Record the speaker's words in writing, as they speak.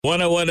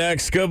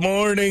101X, good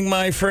morning,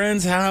 my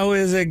friends. How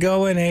is it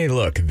going? Hey,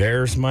 look,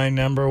 there's my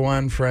number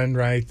one friend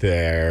right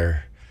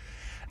there.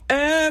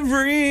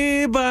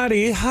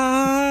 Everybody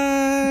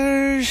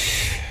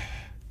hush.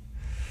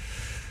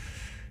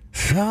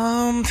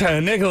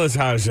 Nicholas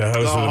Hodge, the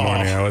host of the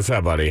morning. What's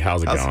up, buddy?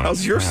 How's it going?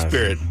 How's your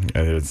spirit?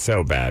 It's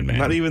so bad, man.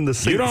 Not even the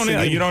You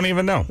don't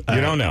even know. You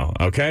don't know,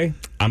 okay?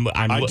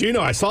 I do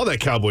know. I saw that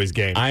Cowboys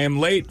game. I am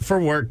late for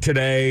work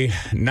today,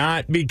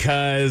 not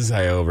because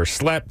I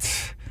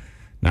overslept.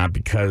 Not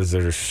because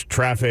there's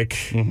traffic,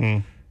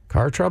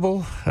 car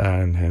trouble,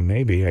 and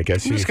maybe, I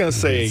guess I'm just going to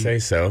say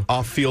so.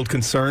 Off-field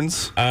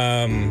concerns?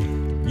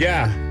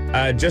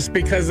 Just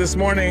because this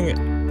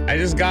morning I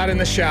just got in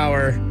the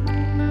shower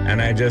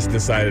and I just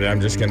decided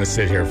I'm just going to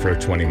sit here for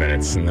 20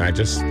 minutes. And I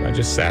just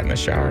sat in the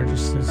shower,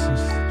 just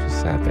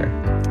sat there.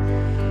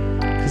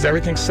 Because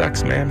everything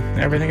sucks, man.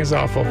 Everything is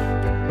awful.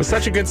 It was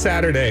such a good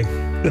Saturday.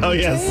 Oh,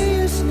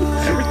 yes.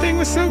 Everything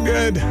was so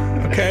good,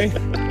 okay?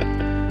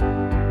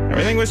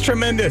 Everything was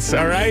tremendous,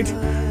 all right?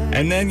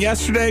 And then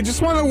yesterday,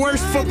 just one of the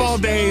worst football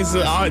days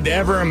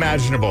ever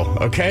imaginable,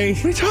 okay?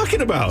 What are you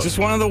talking about? Just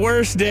one of the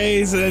worst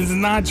days. It's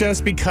not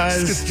just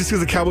because... Just because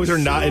the Cowboys are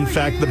not, in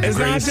fact, the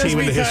greatest team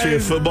in the history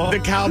of football? The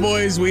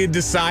Cowboys, we had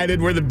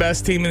decided, were the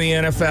best team in the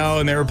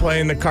NFL, and they were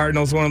playing the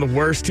Cardinals, one of the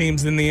worst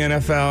teams in the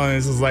NFL, and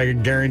this is like a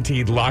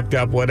guaranteed locked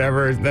up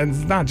whatever. That's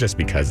not just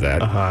because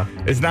of that.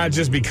 It's not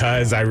just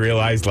because I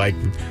realized, like...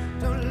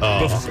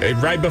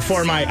 right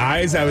before my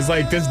eyes, I was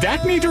like, does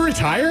Dak need to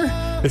retire?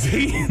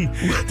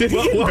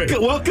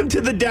 Welcome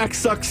to the Dak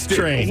sucks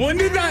train.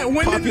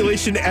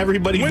 Population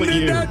everybody but you. When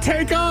did that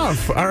take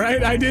off? All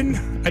right, I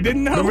didn't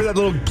know. Remember that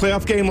little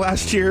playoff game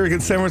last year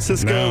against San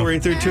Francisco where he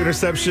threw 2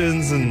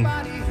 interceptions and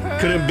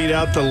couldn't beat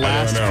out the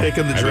last pick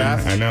of the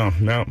draft? I know.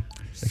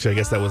 Actually, I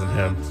guess that wasn't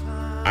him.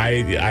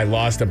 I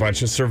lost a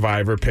bunch of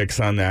survivor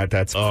picks on that.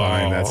 That's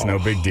fine. That's no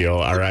big deal.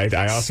 All right.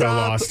 I also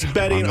lost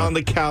betting on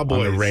the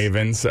Cowboys. On the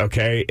Ravens.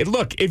 Okay.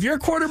 Look, if your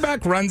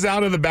quarterback runs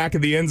out of the back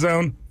of the end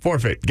zone,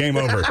 forfeit. Game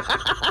over.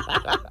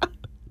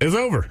 It's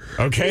over.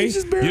 Okay.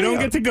 You don't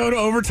get to go to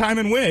overtime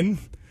and win.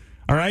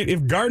 All right.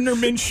 If Gardner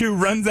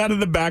Minshew runs out of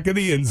the back of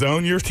the end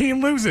zone, your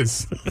team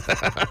loses.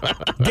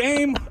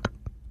 Game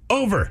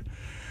over.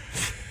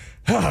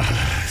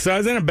 So I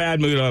was in a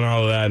bad mood on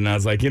all of that, and I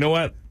was like, you know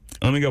what?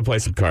 Let me go play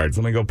some cards.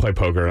 Let me go play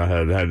poker.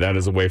 That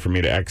is a way for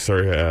me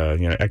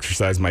to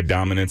exercise my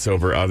dominance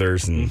over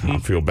others and I'll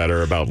feel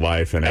better about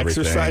life and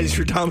everything. Exercise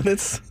your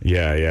dominance?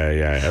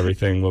 Yeah.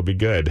 Everything will be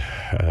good.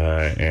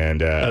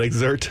 Not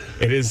exert.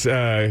 It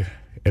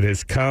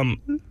has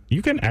come.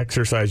 You can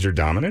exercise your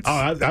dominance.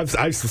 Oh,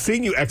 I've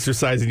seen you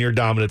exercising your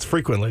dominance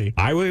frequently.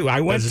 I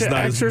went to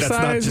exercise that's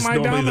not just my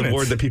normally dominance. The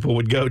word that people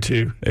would go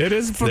to. It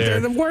is.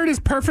 The word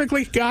is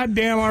perfectly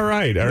goddamn all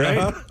right. All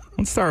right.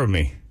 Let's start with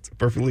me.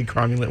 Perfectly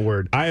cromulent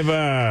word. I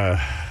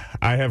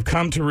have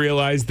come to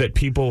realize that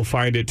people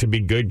find it to be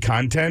good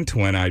content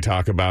when I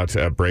talk about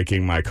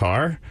breaking my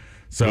car.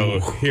 So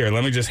here,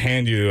 let me just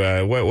hand you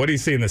what do you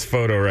see in this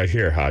photo right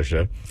here,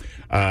 Haja?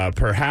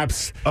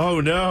 Perhaps. Oh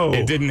no!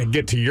 It didn't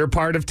get to your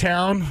part of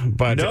town,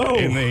 but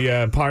in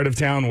the part of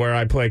town where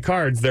I play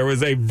cards, there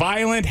was a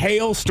violent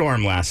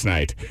hailstorm last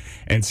night,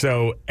 and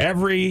so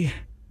every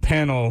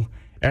panel,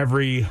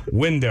 every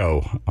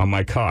window on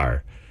my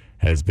car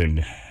has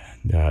been.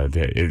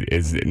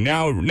 Is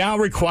now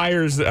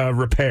requires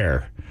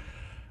repair.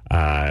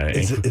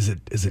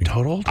 Is it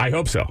totaled? I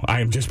hope so.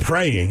 I am just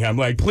praying. I'm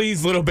like,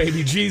 please, little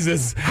baby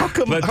Jesus, how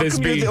come you're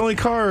the only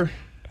car?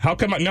 How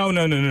come? No.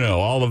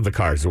 All of the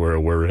cars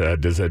were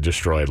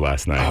destroyed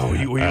last night. Oh,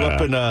 were you up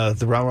in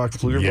the Round Rock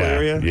Pflugerville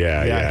area?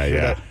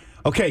 Yeah.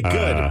 Okay,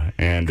 good.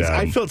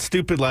 I felt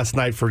stupid last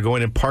night for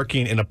going and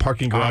parking in a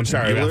parking garage. I'm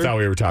sorry, I thought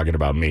we were talking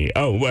about me.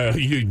 Oh, well,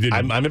 you did.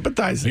 I'm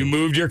empathizing. You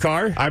moved your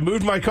car? I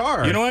moved my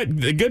car. You know what?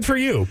 Good for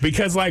you.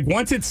 Because,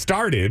 once it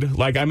started,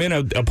 I'm in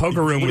a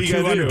poker room with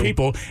 200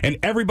 people, and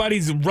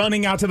everybody's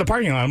running out to the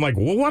parking lot. I'm like,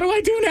 well, what do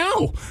I do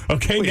now?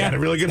 Okay, you got a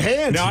really good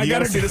hand. Now I got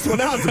to see this one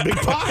out. It's a big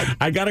pot.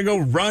 I got to go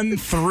run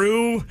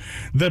through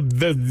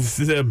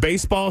the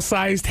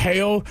baseball-sized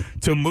hail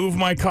to move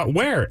my car.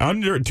 Where?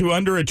 Under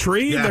a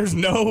tree? Yeah. There's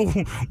no...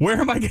 Where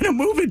am I going to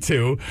move it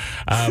to?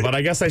 But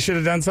I guess I should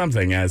have done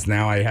something, as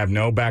now I have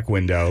no back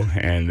window,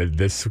 and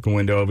this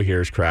window over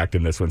here is cracked,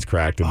 and this one's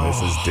cracked, and this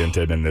is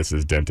dented, and this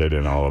is dented,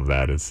 and all of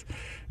that is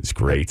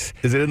great.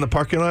 Is it in the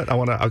parking lot? I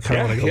kind of want to go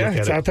look at it. Yeah,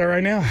 it's out there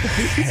right now.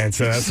 And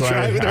so that's why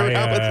driving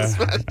around with this.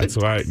 That's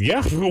why.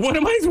 Yeah. What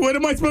am I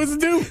supposed to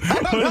do?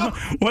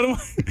 What am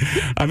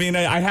I mean,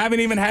 I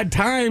haven't even had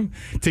time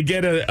to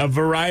get a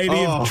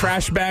variety of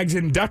trash bags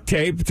and duct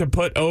tape to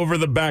put over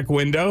the back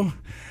window.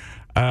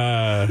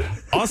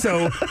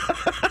 Also,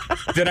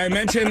 did I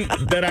mention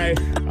that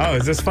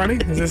is this funny?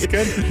 Is this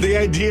good? The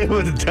idea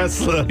with the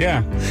Tesla.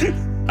 Yeah.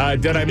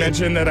 Did I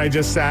mention that I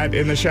just sat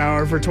in the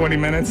shower for 20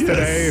 minutes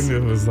today? And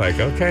it was like,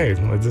 okay,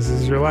 well, this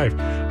is your life.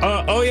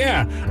 Oh,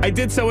 yeah. I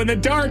did so in the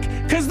dark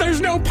because there's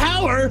no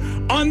power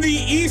on the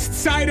east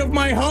side of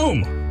my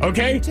home.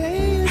 Okay?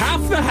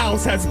 Half the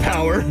house has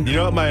power. You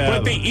know what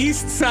but the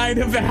east side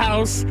of the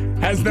house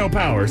has no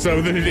power. So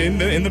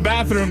in the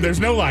bathroom, there's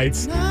no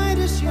lights.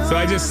 So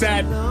I just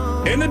sat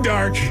in the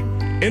dark,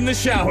 in the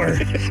shower,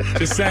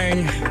 just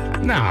saying,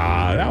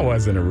 nah, that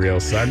wasn't a real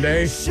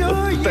Sunday.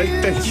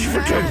 Thank you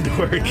for coming to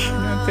work.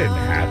 That didn't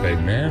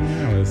happen, man.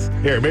 That was...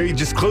 Here, maybe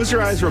just close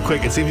your eyes real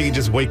quick and see if you can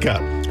just wake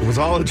up. It was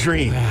all a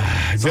dream.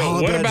 It's all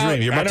a bad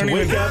dream. You're about to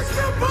wake up.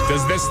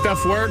 Does this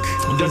stuff work?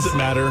 Does it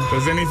matter?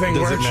 Does anything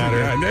work? Does it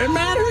matter? It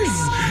matters.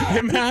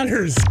 It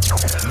matters.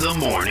 The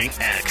Morning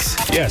X.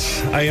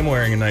 Yes, I am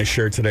wearing a nice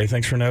shirt today.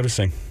 Thanks for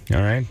noticing.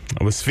 All right.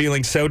 I was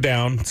feeling so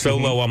down, so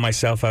low on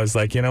myself. I was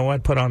like, you know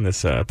what? Put on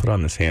this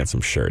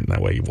handsome shirt, and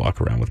that way you walk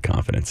around with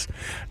confidence.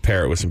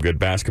 Pair it with some good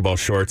basketball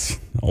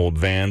shorts, old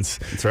Vans.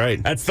 That's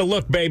right. That's the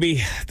look,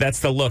 baby. That's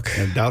the look.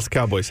 And Dallas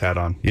Cowboys hat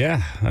on.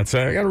 Yeah, that's.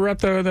 I got to rep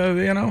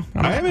the.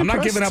 I'm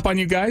not giving up on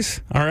you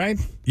guys. All right.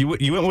 You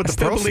went with the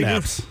pearl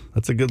snaps.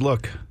 That's a good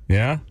look.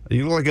 Yeah.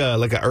 You look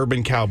like a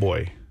urban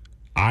cowboy.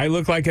 I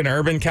look like an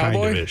urban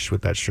cowboy? Kind of-ish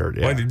with that shirt,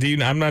 yeah. What,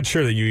 I'm not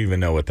sure that you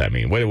even know what that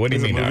means. What do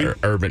you mean,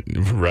 urban,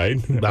 right?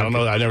 I don't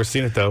know. I've never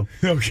seen it, though.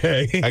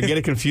 Okay. I get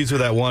it confused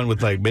with that one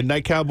with, like,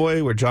 Midnight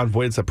Cowboy, where John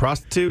Voight's a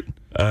prostitute.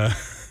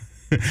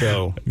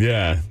 So.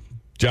 Yeah.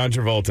 John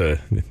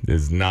Travolta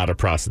is not a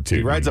prostitute.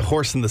 He rides a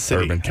horse in the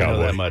city. Urban Cowboy. I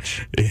know that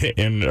much.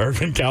 In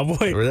Urban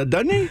Cowboy?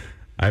 Doesn't he?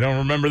 I don't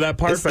remember that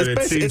part, but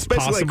it seems it's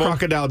basically possible. like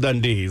Crocodile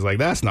Dundee. He's like,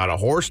 that's not a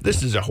horse.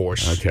 This is a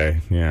horse. Okay,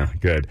 yeah,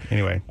 good.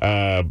 Anyway.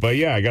 But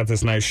yeah, I got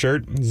this nice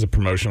shirt. This is a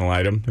promotional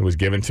item. It was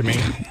given to me.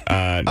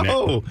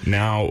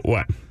 Now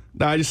what?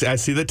 No, I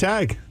see the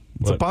tag.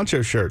 It's a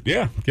poncho shirt.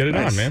 Yeah, get it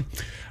on, man.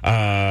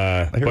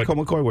 I hear Cole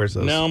McCoy wears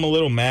those. Now I'm a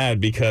little mad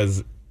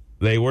because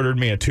they ordered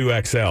me a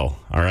 2XL,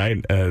 all right?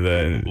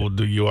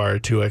 You are a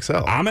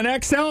 2XL. I'm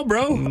an XL,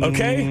 bro,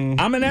 okay?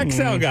 I'm an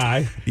XL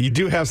guy. You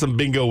do have some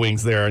bingo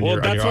wings there on your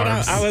arms. Well,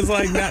 that's what I was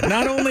like.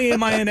 Not only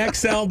am I an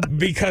XL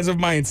because of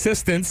my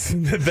insistence to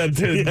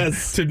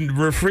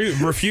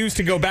refuse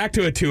to go back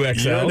to a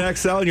 2XL. You're an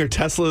XL and your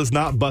Tesla is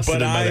not busted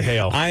in by the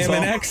hail. I am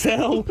an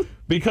XL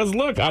because,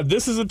 look,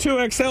 this is a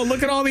 2XL.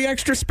 Look at all the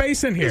extra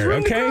space in here,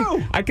 okay?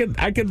 I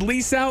could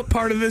lease out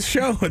part of this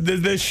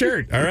this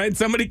shirt, all right?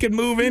 Somebody could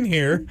move in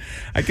here.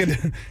 I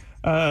could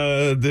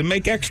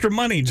make extra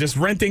money just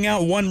renting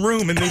out one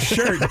room in this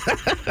shirt.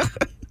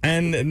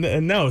 And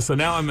no, so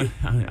now I'm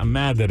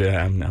mad that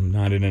I'm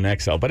not in an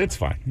XL, but it's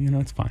fine.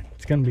 It's fine.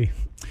 It's gonna be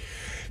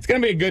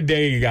a good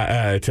day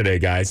today,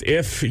 guys.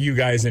 If you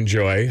guys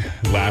enjoy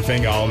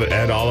laughing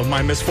at all of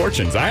my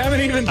misfortunes,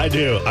 I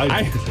do.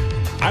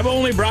 I've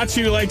only brought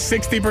you like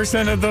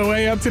 60% of the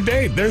way up to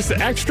date. There's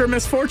extra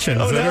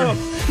misfortunes. Oh, no.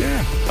 Yeah.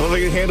 I don't think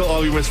I can handle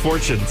all your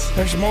misfortunes.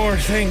 There's more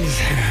things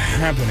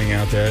happening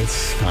out there.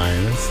 It's fine.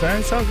 It's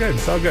all good.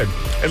 It's all good.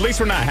 At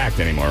least we're not hacked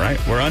anymore, right?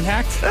 We're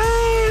unhacked?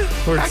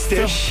 We're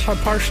hacked-ish.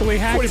 Partially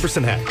hacked?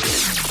 40% hacked.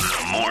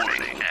 The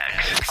Morning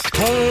X.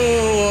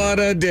 Oh, what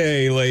a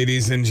day,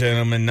 ladies and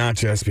gentlemen. Not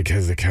just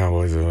because the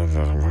Cowboys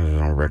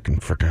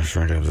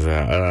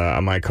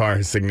my car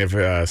has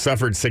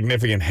suffered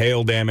significant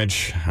hail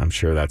damage. I'm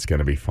sure that's going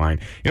to be fine.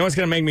 You know what's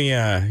going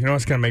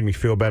to make me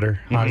feel better,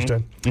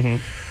 Hajda?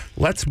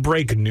 Let's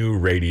break new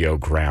radio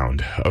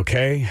ground,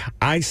 okay?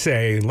 I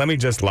say, let me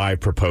just live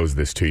propose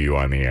this to you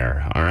on the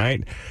air, all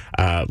right?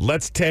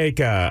 Let's take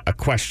a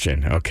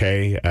question,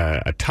 okay?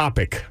 A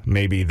topic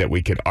maybe that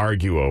we could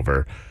argue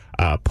over.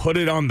 Put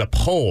it on the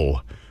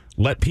poll.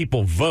 Let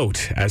people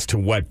vote as to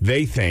what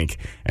they think,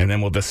 and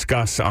then we'll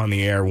discuss on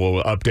the air.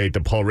 We'll update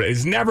the poll.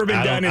 It's never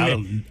been done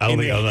in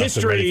the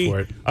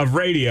history of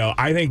radio.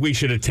 I think we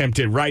should attempt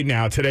it right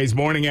now. Today's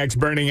Morning X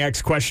Burning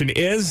X question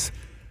is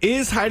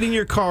hiding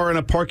your car in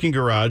a parking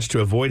garage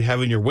to avoid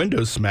having your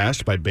windows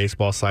smashed by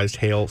baseball-sized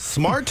hail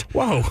smart?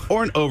 Whoa.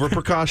 Or an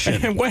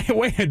over-precaution?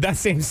 Wait, that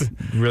seems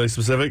really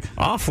specific?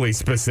 Awfully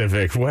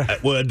specific.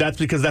 Well, that's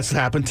because that's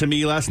happened to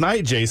me last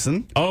night,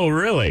 Jason. Oh,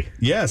 really?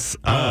 Yes.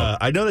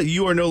 I know that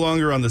you are no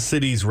longer on the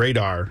city's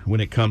radar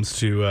when it comes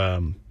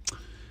to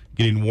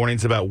getting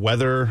warnings about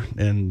weather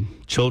and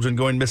children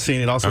going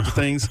missing and all sorts of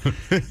things.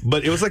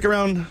 But it was like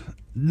around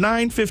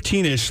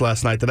 9:15-ish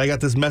last night that I got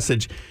this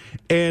message.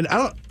 And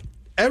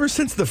ever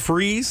since the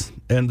freeze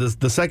and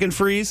the second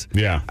freeze,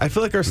 I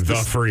feel like the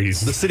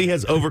city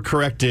has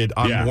overcorrected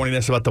on warning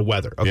us about the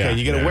weather. Okay,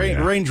 you get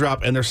a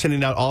raindrop, and they're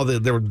sending out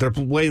they're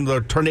playing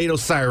the tornado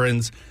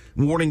sirens,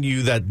 warning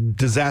you that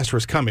disaster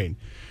is coming.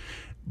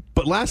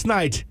 But last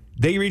night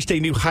they reached a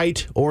new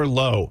height or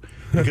low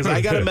because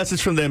I got a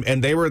message from them,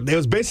 and it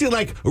was basically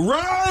like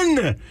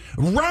run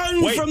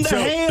from the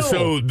hail.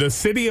 So the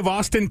city of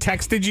Austin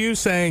texted you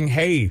saying,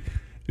 "Hey,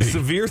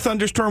 severe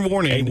thunderstorm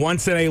warning. A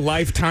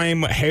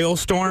once-in-a-lifetime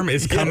hailstorm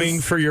is coming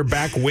for your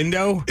back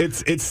window."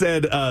 It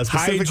said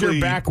hide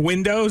your back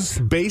windows.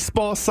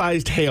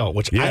 Baseball-sized hail,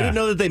 which I didn't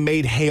know that they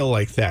made hail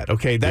like that.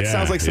 Okay, that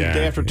sounds like some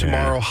day after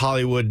tomorrow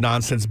Hollywood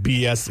nonsense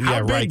BS.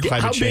 Climate change.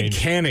 How big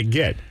can it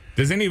get?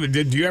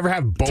 Did you ever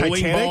have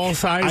bowling ball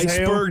size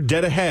hail? Iceberg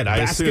dead ahead.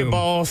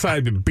 Basketball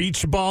size,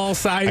 beach ball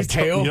sized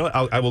hail.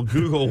 I will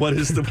Google what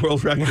is the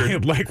world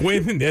record. Like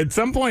at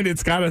some point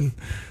it's got to.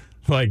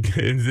 Like,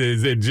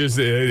 is it just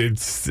it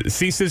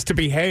ceases to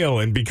be hail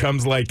and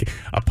becomes like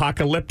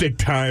apocalyptic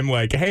time?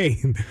 Like,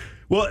 hey,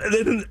 Well,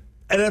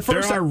 and at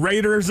first there are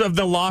Raiders of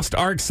the Lost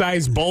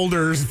Ark-sized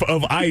boulders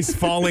of ice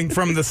falling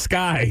from the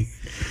sky.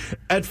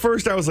 At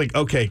first, I was like,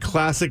 okay,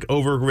 classic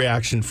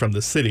overreaction from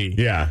the city.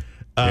 Yeah.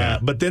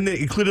 But then they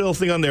included a little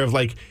thing on there of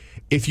like,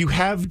 if you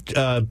have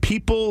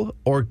people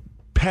or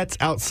pets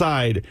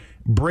outside,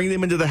 bring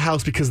them into the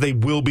house because they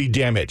will be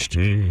damaged.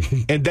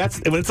 And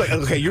that's when it's like,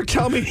 okay, you're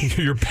telling me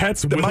Your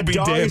pets will my be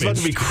dog damaged. is about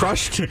to be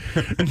crushed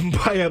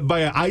by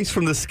a ice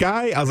from the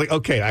sky. I was like,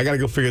 okay, I got to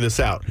go figure this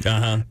out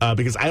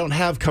because I don't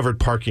have covered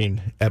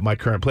parking at my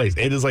current place.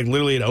 It is like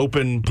literally an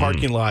open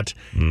parking lot,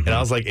 and I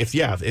was like,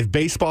 if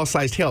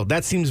baseball-sized hail,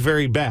 that seems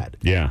very bad.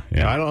 Yeah.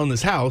 Now, I don't own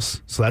this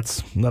house, so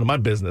that's none of my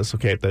business.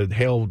 Okay, if the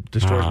hail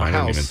destroys my I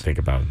house. don't even think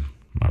about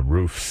my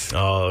roofs.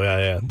 Oh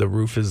yeah, the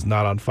roof is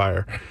not on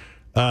fire.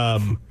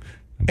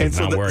 And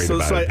so, not worried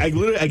about so it. I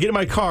get in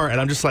my car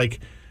and I'm just like,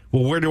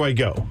 well, where do I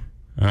go?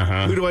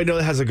 Who do I know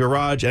that has a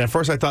garage? And at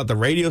first I thought the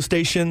radio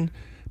station,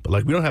 but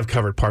like we don't have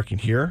covered parking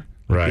here.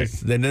 Right.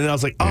 And then I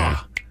was like,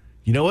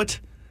 you know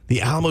what?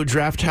 The Alamo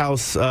Draft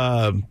House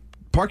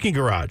parking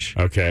garage.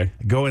 Okay.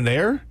 Go in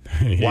there,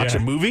 watch a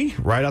movie,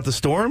 ride out the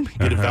storm,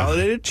 get it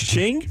validated,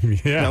 cha-ching.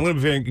 Yeah. Now, I'm going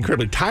to be very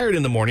incredibly tired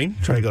in the morning,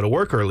 trying to go to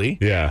work early.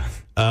 Yeah.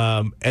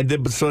 And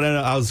then, so then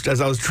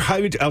as I was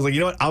driving, I was like, you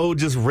know what? I will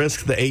just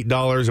risk the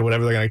 $8 or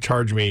whatever they're going to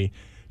charge me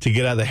to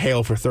get out of the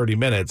hail for 30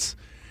 minutes.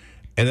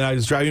 And then I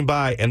was driving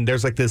by, and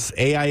there's like this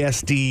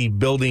AISD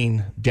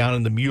building down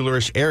in the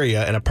Muellerish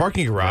area and a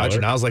parking garage.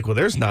 And I was like, well,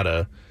 there's not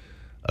a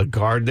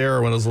guard there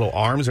or one of those little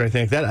arms or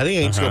anything like that. I think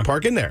I need to go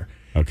park in there.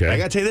 Okay. And I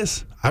got to tell you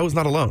this. I was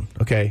not alone.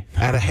 Okay.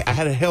 I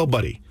had a hail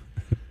buddy.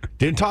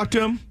 Didn't talk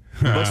to him.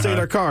 We both stayed in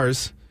our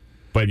cars.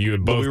 But you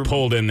had both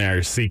pulled in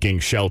there seeking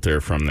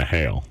shelter from the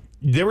hail.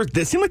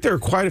 It seemed like there were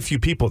quite a few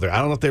people there. I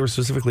don't know if they were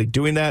specifically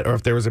doing that or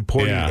if there was a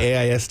important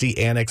AISD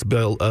annex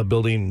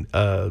building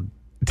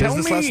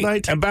business last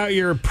night. About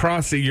your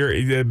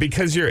process,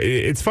 because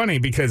it's funny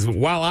because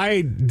while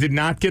I did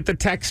not get the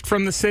text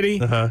from the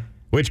city,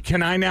 which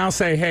can I now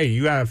say, hey,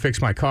 you gotta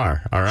fix my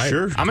car, all right?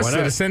 Sure. I'm a why not?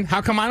 citizen. How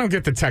come I don't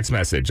get the text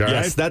message? All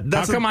right. That's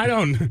How come I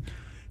don't?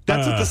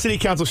 That's what the city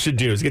council should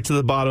do: is get to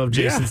the bottom of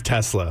Jason's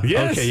Tesla.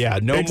 Yes. Okay, yeah,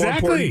 no more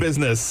important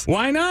business.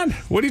 Why not?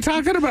 What are you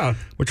talking about?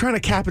 We're trying to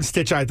cap and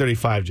stitch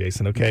I-35,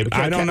 Jason. Okay,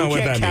 I don't know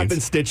what that cap means.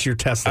 and stitch your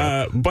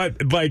Tesla.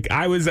 But like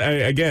I was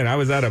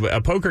at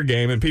a poker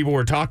game and people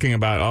were talking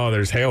about, oh,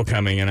 there's hail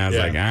coming, and I was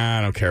like,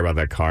 I don't care about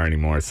that car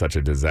anymore. It's such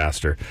a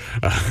disaster.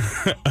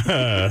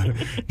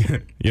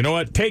 You know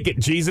what? Take it,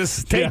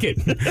 Jesus. Take it.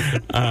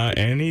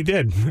 And he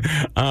did.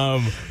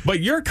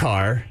 But your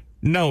car,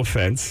 no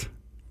offense,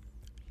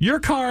 your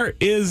car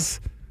is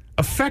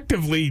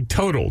effectively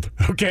totaled.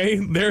 Okay,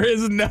 there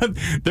is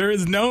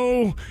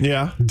no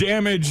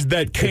damage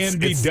that can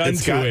be done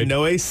it's to got it.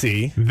 No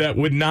AC. That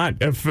would not.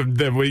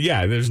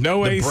 There's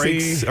no AC. The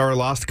brakes are a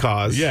lost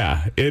cause.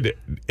 Yeah,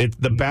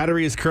 the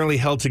battery is currently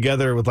held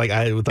together with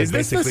is this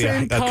basically the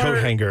same a car? coat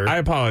hanger. I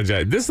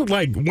apologize. This is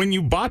like when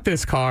you bought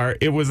this car,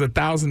 it was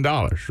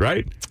 $1,000,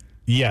 right?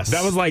 Yes,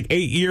 that was like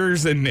 8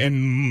 years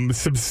and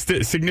some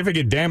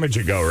significant damage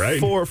ago, right?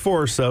 Four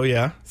or so,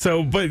 yeah.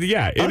 So, but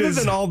yeah, other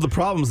than all the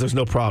problems, there's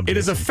no problem. It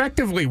is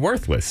effectively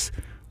worthless.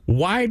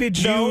 Why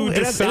did you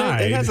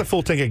decide? It has a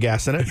full tank of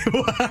gas in it.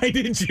 Why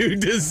did you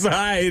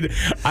decide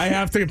I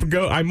have to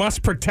go? I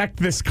must protect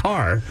this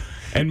car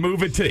and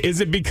move it to. Is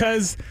it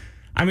because?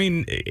 I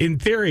mean, in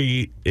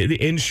theory,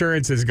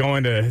 insurance is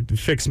going to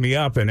fix me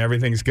up and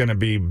everything's going to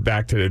be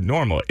back to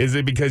normal. Is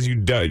it because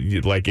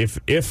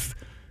if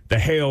the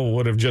hail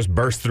would have just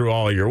burst through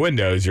all of your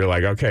windows, you're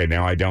like, okay,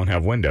 now I don't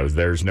have windows.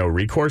 There's no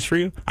recourse for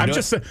you? I'm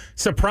just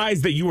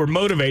surprised that you were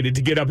motivated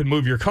to get up and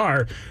move your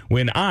car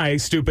when I,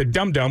 stupid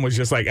dum-dum, was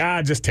just like,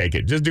 just take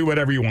it. Just do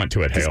whatever you want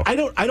to it, hail. I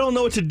don't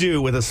know what to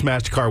do with a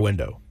smashed car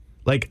window.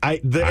 Like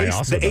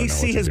the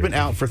AC has been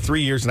out for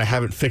 3 years and I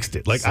haven't fixed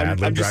it. Like I'm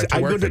going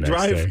to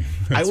drive.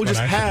 I will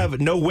just have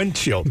no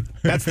windshield.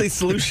 That's the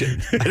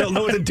solution. I don't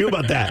know what to do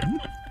about that.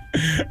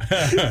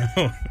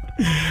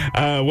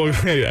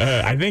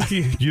 I think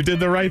you did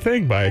the right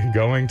thing by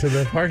going to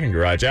the parking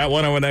garage at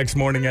 101X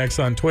Morning X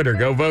on Twitter.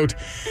 Go vote.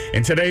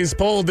 In today's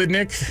poll, did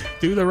Nick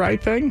do the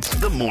right thing?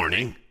 The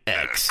Morning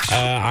X.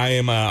 I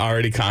am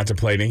already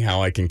contemplating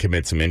how I can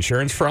commit some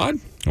insurance fraud.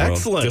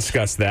 Excellent. We'll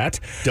discuss that.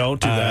 Don't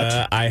do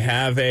that. I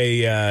have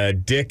a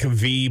Dick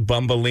V.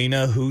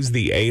 Bumbelina, who's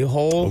the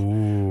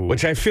a-hole,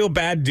 which I feel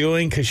bad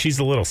doing because she's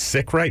a little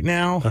sick right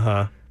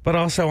now. But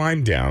also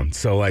I'm down.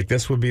 So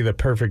this would be the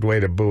perfect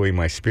way to buoy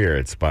my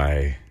spirits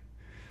by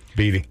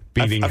beating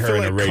her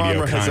in a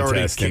radio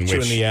contest in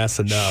which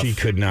she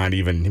could not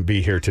even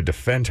be here to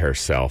defend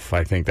herself.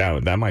 I think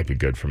that might be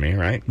good for me,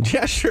 right?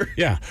 Yeah, sure.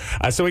 Yeah.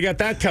 So we got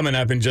that coming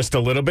up in just a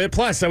little bit.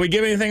 Plus, are we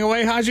giving anything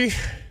away, Haji?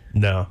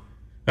 No.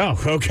 Oh,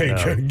 okay.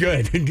 No.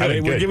 Good. I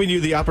mean, we're giving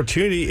you the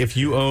opportunity if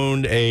you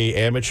owned a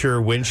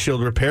amateur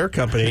windshield repair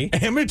company.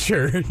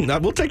 Amateur?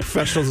 We'll take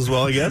professionals as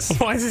well, I guess.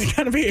 Why is it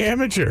got to be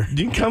amateur?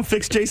 You can come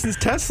fix Jason's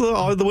Tesla.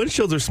 All of the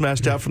windshields are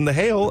smashed out from the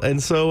hail,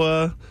 and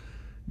so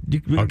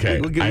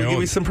Okay. We'll give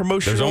you some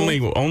promotion.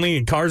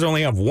 There's cars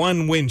only have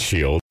one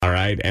windshield, all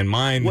right? And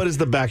mine... What is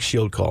the back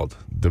shield called?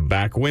 The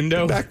back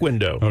window? The back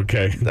window.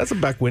 Okay. That's a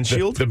back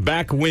windshield. The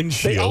back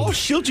windshield. They all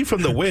shield you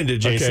from the wind,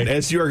 Jason,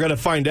 as you are going to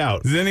find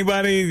out. Does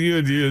anybody,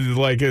 you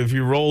like, if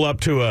you roll up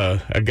to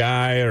a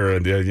guy or,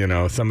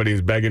 somebody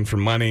who's begging for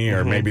money,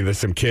 or maybe there's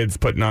some kids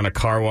putting on a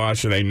car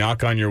wash and they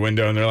knock on your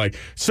window and they're like,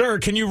 "Sir,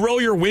 can you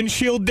roll your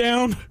windshield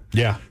down?"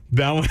 Yeah.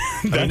 That one,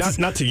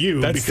 not to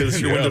you, because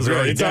your window's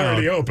already down.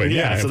 already open.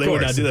 Yeah, so they would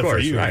not do that for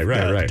you.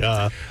 Right.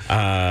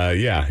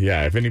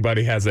 Yeah. If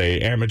anybody has a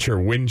amateur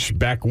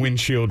back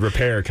windshield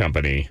repair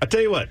company, I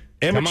tell you what,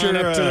 amateur, come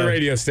on up to the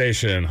radio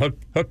station.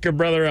 Hook your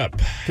brother up.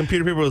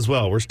 Computer people as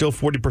well. We're still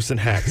 40%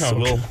 hacked. So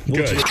we'll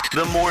good.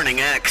 The Morning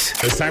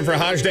X. It's time for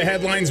Hajda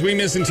Headlines. We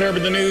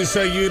misinterpret the news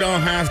so you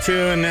don't have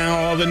to. And now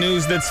all the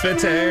news that's fit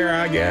to air,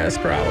 I guess,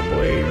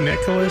 probably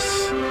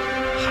Nicholas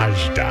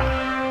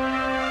Hajda.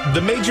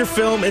 The major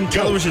film and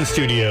television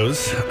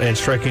studios and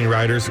striking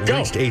writers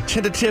reached a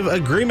tentative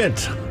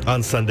agreement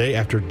on Sunday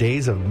after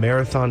days of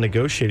marathon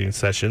negotiating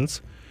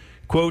sessions.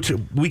 Quote,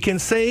 "We can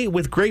say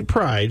with great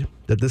pride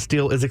that this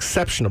deal is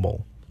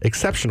exceptional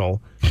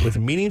with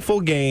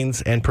meaningful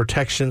gains and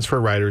protections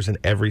for writers in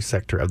every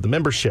sector of the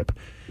membership,"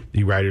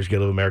 the Writers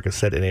Guild of America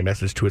said in a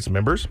message to its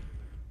members.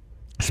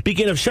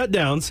 Speaking of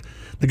shutdowns,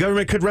 the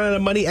government could run out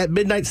of money at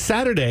midnight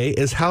Saturday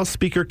as House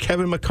Speaker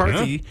Kevin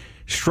McCarthy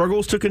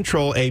struggles to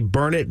control a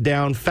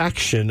burn-it-down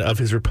faction of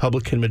his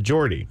Republican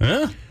majority.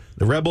 The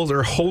rebels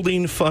are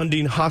holding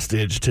funding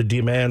hostage to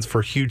demands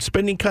for huge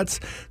spending cuts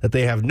that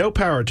they have no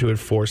power to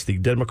enforce the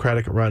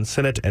Democratic-run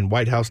Senate and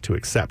White House to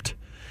accept.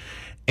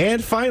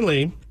 And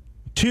finally,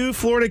 2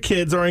 Florida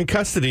kids are in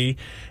custody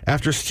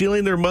after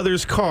stealing their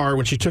mother's car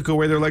when she took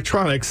away their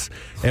electronics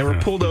and were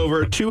pulled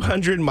over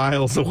 200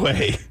 miles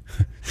away.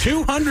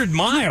 200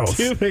 miles?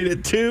 You made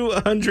it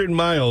 200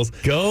 miles.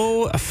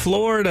 Go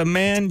Florida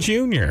Man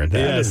Jr.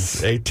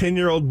 Yes, a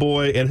 10-year-old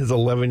boy and his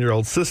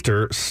 11-year-old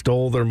sister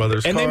stole their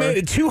mother's car. And they made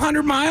it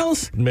 200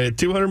 miles? Made it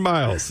 200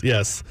 miles,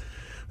 yes.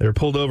 They were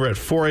pulled over at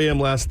 4 a.m.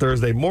 last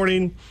Thursday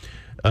morning.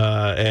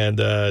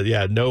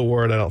 No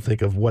word, I don't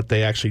think, of what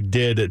they actually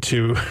did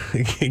to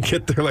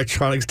get their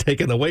electronics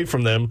taken away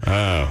from them.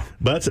 Oh.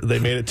 But they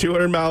made it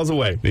 200 miles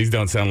away. These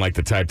don't sound like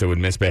the type that would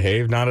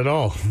misbehave. Not at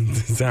all.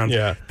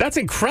 That's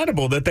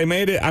incredible that they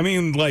made it. I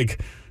mean,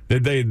 like,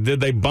 did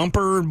they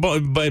bumper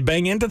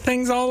bang into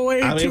things all the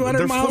way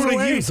 200 miles Florida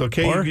away? Youth,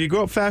 okay? Or, you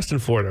go up fast in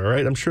Florida, all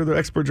right? I'm sure they're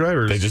expert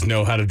drivers. They just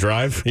know how to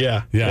drive?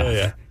 Yeah.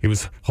 He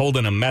was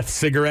holding a meth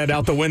cigarette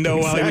out the window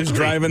while he was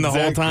driving the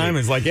whole time.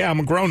 He's like, I'm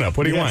a grown-up.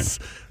 What do you want?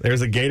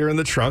 There's a gator in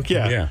the trunk,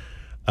 Yeah.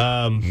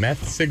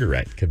 Meth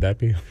cigarette. Could that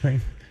be a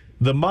thing?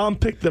 The mom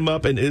picked them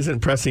up and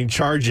isn't pressing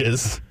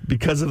charges.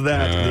 Because of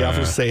that, the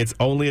officers say it's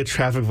only a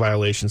traffic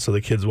violation, so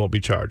the kids won't be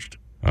charged.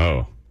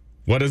 Oh.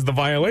 What is the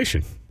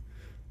violation?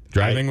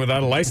 Driving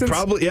without a license?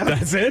 Probably, yeah.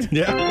 That's it?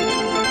 Yeah.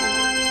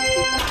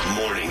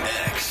 Morning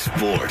X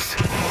Sports.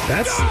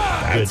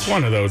 That's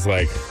one of those,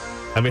 like...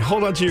 I mean,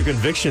 hold on to your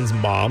convictions,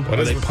 Mom.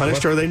 Are they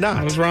punished or are they not?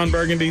 What does Ron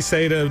Burgundy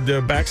say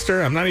to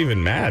Baxter? I'm not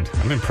even mad.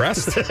 I'm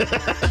impressed.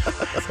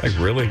 It's like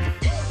really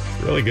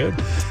good.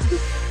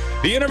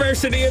 The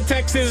University of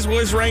Texas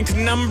was ranked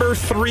number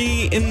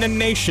 3 in the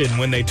nation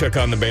when they took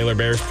on the Baylor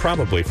Bears,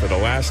 probably for the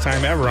last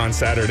time ever on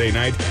Saturday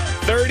night.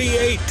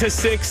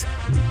 38-6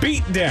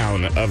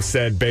 beatdown of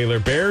said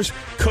Baylor Bears.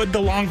 Could the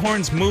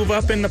Longhorns move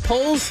up in the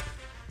polls?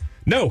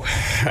 No.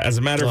 As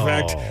a matter of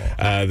fact,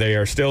 they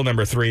are still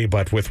number 3,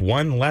 but with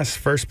one less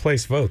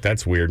first-place vote.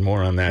 That's weird.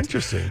 More on that.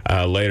 Interesting.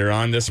 Later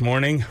on this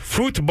morning.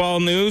 Football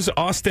news.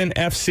 Austin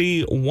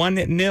FC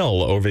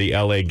 1-0 over the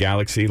LA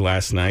Galaxy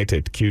last night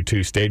at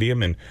Q2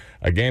 Stadium, and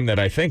a game that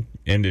I think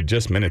ended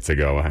just minutes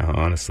ago.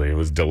 Honestly, it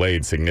was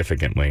delayed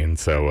significantly, and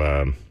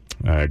so...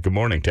 good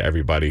morning to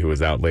everybody who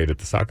was out late at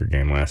the soccer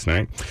game last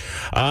night.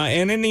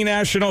 And in the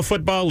National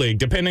Football League,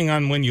 depending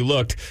on when you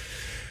looked,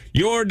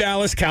 your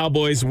Dallas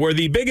Cowboys were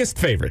the biggest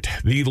favorite,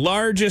 the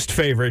largest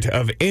favorite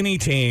of any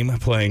team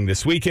playing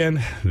this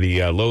weekend.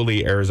 The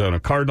lowly Arizona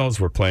Cardinals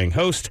were playing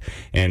host,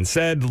 and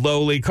said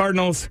lowly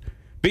Cardinals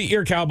beat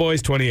your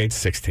Cowboys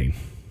 28-16.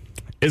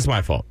 It's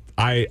my fault.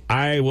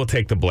 I will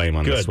take the blame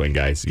on this one,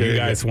 guys. You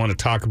guys want to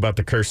talk about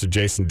the curse of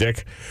Jason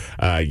Dick?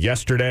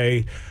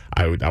 Yesterday,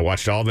 I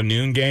watched all the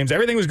noon games.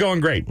 Everything was going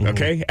great,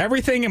 okay?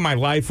 Everything in my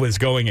life was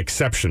going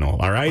exceptional,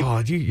 all right?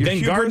 Oh,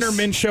 then Gardner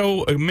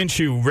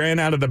Minshew ran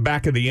out of the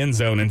back of the end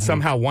zone and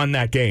somehow won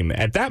that game.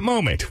 At that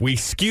moment, we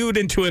skewed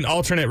into an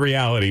alternate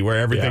reality where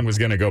everything was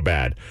going to go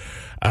bad.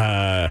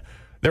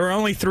 There were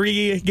only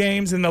 3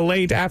 games in the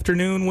late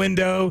afternoon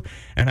window,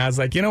 and I was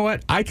like, you know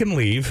what? I can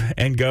leave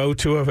and go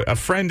to a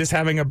friend is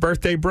having a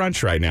birthday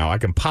brunch right now. I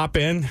can pop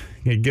in,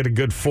 get a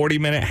good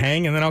 40-minute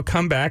hang, and then I'll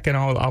come back and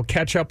I'll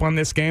catch up on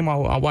this game.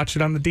 I'll watch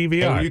it on the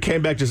DVR. And when you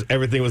came back, just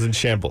everything was in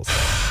shambles.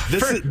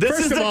 This is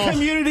the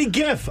community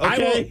gift.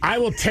 Okay? I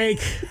will take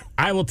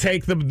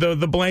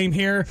the blame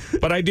here,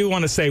 but I do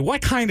want to say,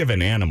 what kind of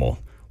an animal?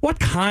 What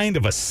kind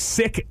of a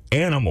sick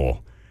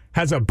animal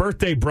has a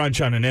birthday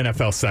brunch on an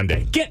NFL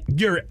Sunday?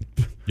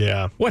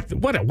 Yeah. What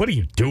are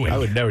you doing? I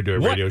would never do a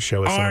radio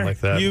show with something like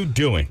that. What are you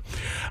doing?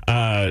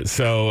 I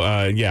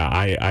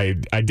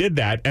did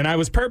that, and I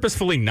was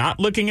purposefully not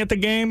looking at the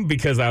game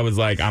because I was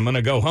like, I'm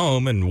gonna go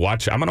home and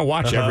watch. I'm gonna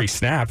watch every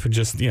snap,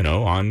 just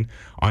on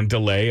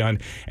delay.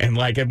 And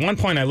like at one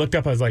point, I looked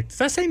up. I was like, does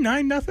that say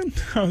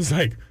 9-0? I was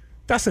like,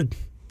 that's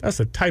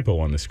a typo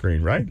on the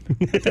screen, right?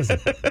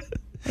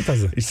 That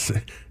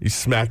doesn't. You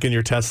smacking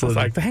your Tesla. I was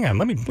like, hang on,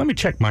 let me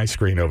check my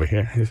screen over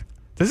here.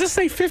 Does this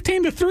say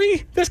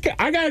 15-3?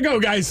 I gotta go,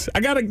 guys. I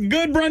got a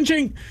good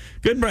brunching.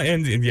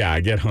 And yeah, I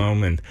get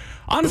home, and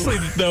honestly,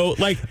 though,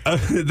 like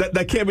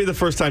that can't be the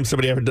first time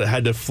somebody ever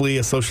had to flee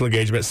a social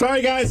engagement.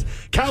 Sorry, guys,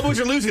 Cowboys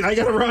are losing. I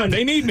gotta run.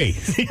 They need me.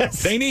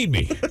 Yes, they need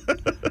me.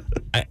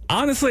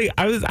 Honestly,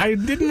 I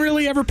didn't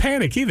really ever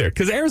panic either,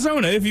 because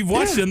Arizona, if you've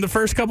watched them the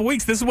first couple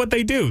weeks, this is what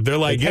they do. They're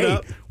like, hey,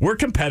 we're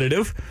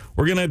competitive.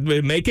 We're going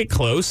to make it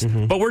close,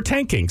 but we're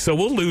tanking, so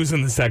we'll lose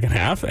in the second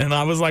half. And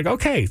I was like,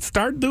 okay,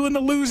 start doing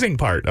the losing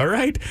part, all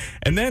right?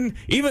 And then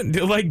even,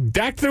 like,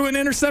 Dak threw an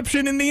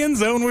interception in the end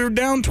zone. We were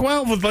down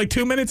 12 with, like,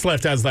 2 minutes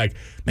left. I was like,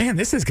 man,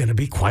 this is going to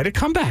be quite a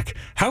comeback.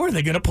 How are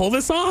they going to pull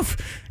this off?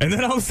 And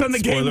then all of a sudden the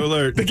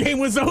game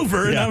was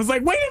over, and I was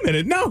like, wait a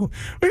minute, no,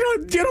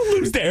 you don't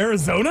lose to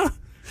Arizona.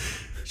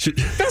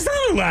 That's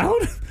not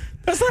allowed.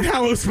 That's not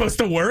how it was supposed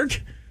to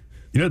work.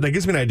 That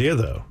gives me an idea,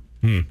 though.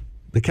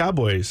 The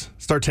Cowboys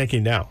start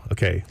tanking now.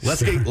 Okay,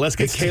 let's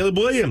get Caleb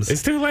Williams.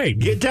 It's too late.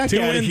 Get Dak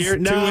out of here.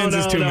 Two wins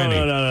is too many.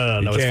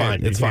 No. It's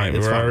fine. It's fine.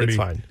 It's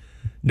fine.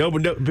 No,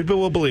 people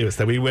will believe us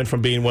that we went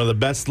from being one of the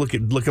best,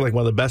 looking like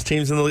one of the best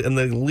teams in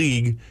the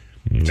league.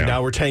 So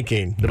now we're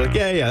tanking. They're like,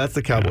 yeah, that's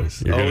the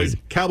Cowboys.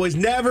 Cowboys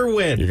never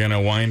win. You're going to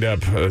wind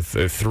up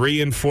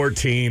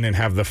 3-14 and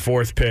have the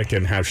fourth pick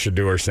and have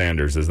Shedeur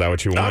Sanders. Is that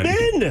what you want?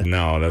 I'm in.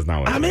 No, that's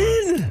not what I'm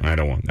in. I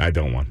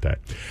don't want that.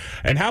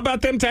 And how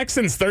about them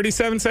Texans,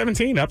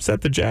 37-17,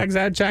 upset the Jags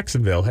at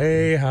Jacksonville?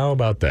 Hey, how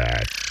about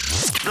that?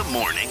 The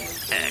Morning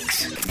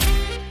X.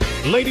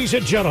 Ladies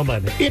and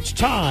gentlemen, it's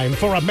time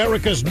for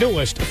America's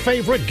newest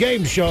favorite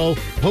game show,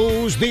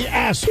 Who's the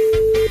Ass?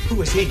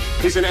 Who is he?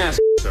 He's an ass,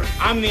 sir.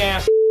 I'm the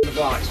ass in the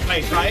blocks.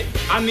 Place, right?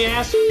 I'm the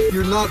ass.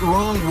 You're not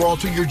wrong,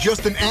 Walter. You're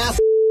just an ass.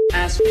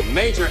 Ass.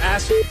 Major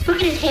ass. Look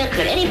at his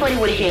haircut. Anybody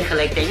with a haircut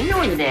like that, you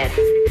know he's an ass.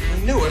 I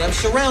knew it. I'm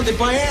surrounded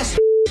by ass.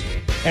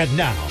 And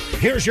now,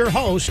 here's your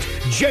host,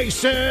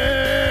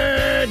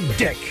 Jason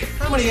Dick.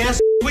 How many ass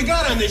we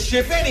got on this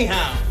ship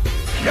anyhow?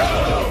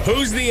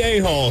 Who's the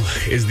A-hole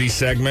is the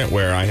segment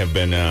where I have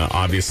been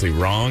obviously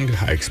wronged.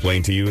 I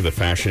explain to you the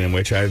fashion in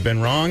which I have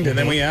been wronged, and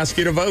then we ask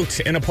you to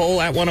vote in a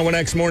poll at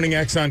 101X Morning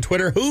X on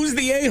Twitter. Who's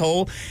the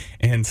A-hole?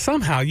 And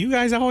somehow you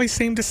guys always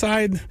seem to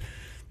side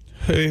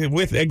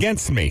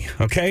against me,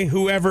 okay?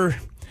 Whoever...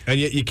 And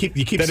yet you keep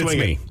that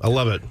swinging. It's me. I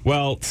love it.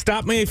 Well,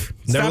 stop me.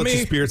 Never let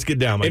your spirits get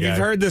down, my guy. If you've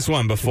heard this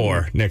one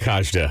before, Nick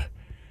Hajda,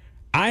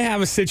 I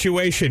have a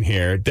situation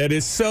here that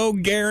is so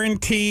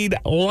guaranteed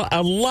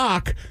a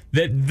lock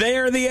that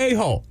they're the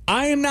a-hole.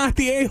 I am not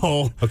the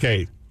a-hole.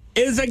 Okay.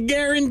 Is a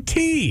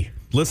guarantee.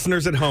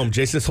 Listeners at home,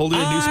 Jason's holding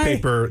a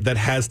newspaper that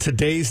has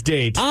today's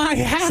date. I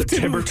have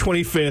September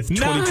 25th,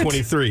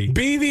 2023.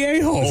 Be the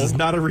a-hole. This is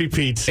not a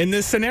repeat. In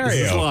this scenario.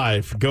 This is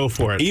live. Go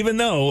for it. Even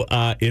though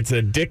it's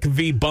a Dick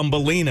v.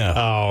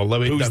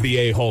 Bumbleina. Who's the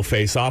a-hole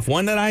face-off.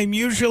 One that I'm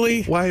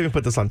usually... Why even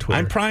put this on Twitter?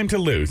 I'm primed to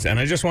lose. And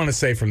I just want to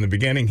say from the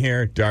beginning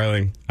here,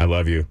 darling, I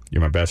love you. You're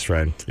my best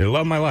friend. You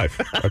love my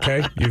life.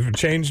 Okay? You've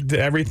changed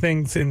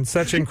everything in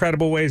such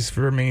incredible ways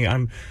for me.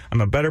 I'm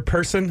a better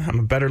person. I'm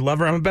a better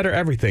lover. I'm a better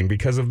everything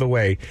because of the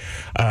way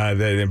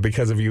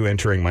because of you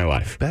entering my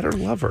life. Better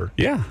lover.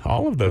 Yeah,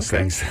 all of those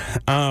things.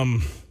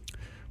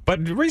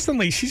 But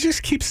recently, she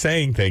just keeps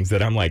saying things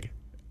that I'm like,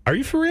 are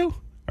you for real?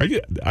 Are you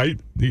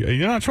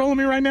not trolling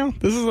me right now?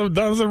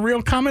 That was a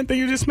real comment that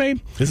you just made?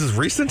 This is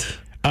recent?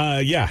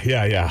 Yeah.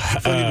 I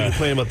thought you've been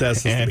complaining about that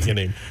since the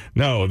beginning.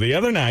 No, the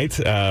other night,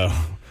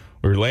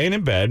 we were laying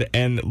in bed,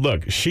 and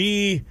look,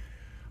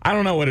 I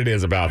don't know what it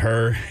is about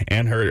her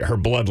and her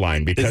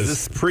bloodline. Because is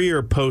this pre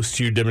or post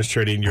you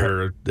demonstrating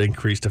your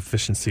increased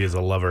efficiency as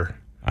a lover?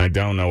 I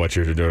don't know what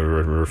you're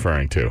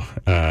referring to.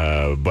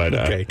 But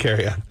okay,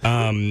 carry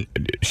on.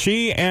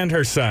 She and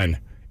her son.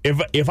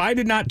 If I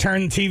did not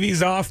turn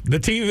TVs off,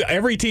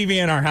 every TV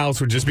in our house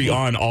would just be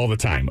on all the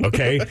time,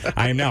 okay?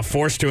 I am now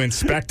forced to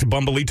inspect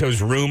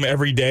Bumbleito's room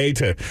every day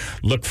to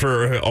look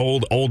for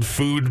old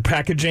food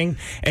packaging,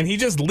 and he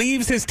just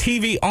leaves his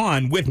TV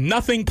on with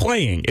nothing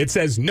playing. It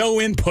says no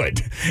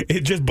input.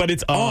 But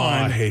it's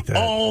on I hate that.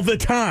 all the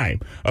time,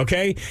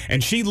 okay?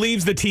 And she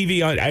leaves the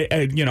TV on.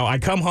 I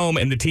come home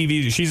and the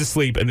TV, she's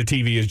asleep and the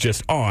TV is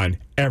just on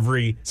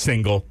every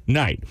single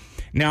night.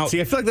 Now,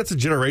 see, I feel like that's a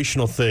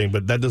generational thing,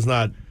 but that does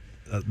not.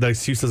 The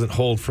excuse doesn't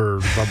hold for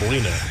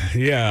Bumbleina.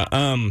 Yeah.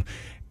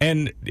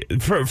 And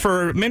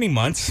for many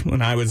months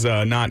when I was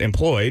not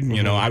employed,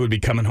 you know, I would be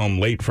coming home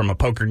late from a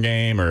poker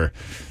game or,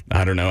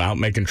 I don't know, out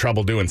making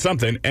trouble doing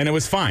something, and it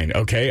was fine.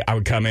 Okay, I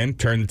would come in,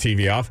 turn the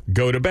TV off,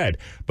 go to bed.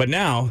 But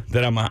now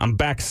that I'm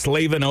back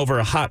slaving over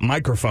a hot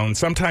microphone,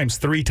 sometimes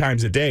 3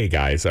 times a day,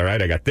 guys, all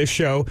right? I got this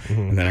show,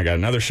 and then I got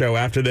another show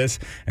after this,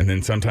 and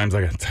then sometimes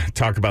I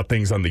talk about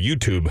things on the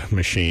YouTube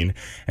machine.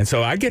 And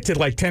so I get to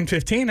like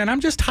 10:15, and I'm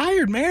just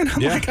tired, man.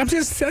 I'm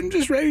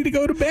just ready to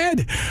go to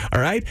bed,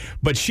 all right?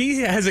 But she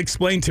has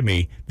explained to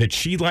me that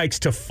she likes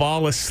to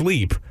fall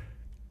asleep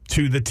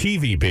to the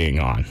TV being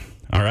on.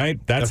 All right,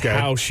 that's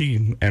how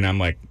she. And I'm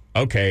like,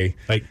 okay,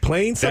 like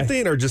playing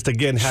something, or just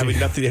again having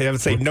nothing. Have to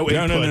say no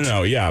input.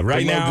 No. Yeah,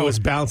 right the now logo is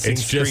bouncing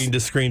screen to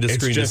screen to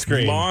screen to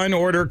screen. Law and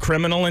Order: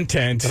 Criminal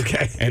Intent.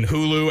 Okay, and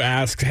Hulu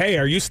asks, "Hey,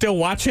 are you still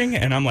watching?"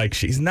 And I'm like,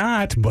 "She's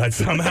not," but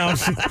somehow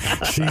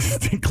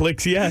she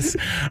clicks yes.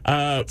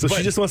 So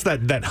she just wants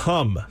that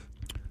hum.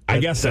 I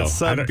guess so.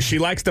 She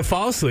likes to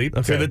fall asleep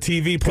to the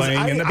TV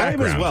playing in the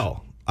background.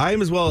 I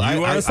am as well.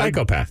 You are a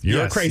psychopath.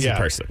 You're a crazy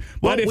person.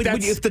 Well,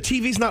 if the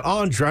TV's not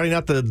on, drowning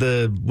out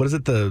the what is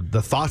it,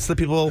 the thoughts that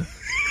people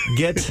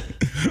get?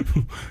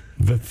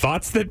 The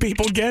thoughts that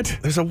people get?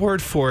 There's a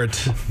word for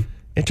it.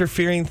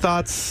 Interfering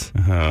thoughts.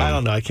 I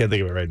don't know. I can't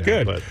think of it right now.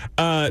 Good.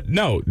 But.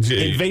 No.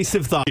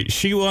 Invasive thoughts.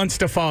 She wants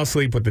to fall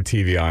asleep with the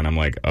TV on. I'm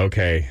like,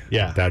 okay.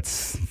 Yeah.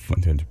 That's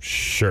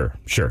sure.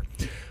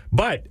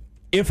 But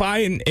if I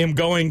am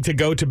going to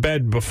go to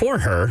bed before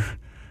her,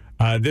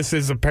 this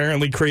has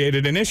apparently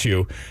created an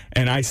issue.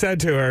 And I said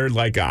to her,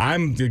 like,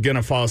 I'm going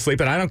to fall asleep,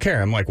 and I don't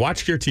care. I'm like,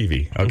 watch your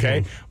TV,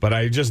 okay? But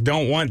I just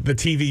don't want the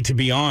TV to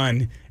be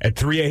on at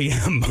 3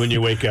 a.m. when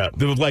you wake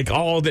up.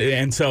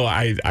 And so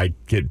I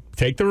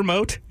take the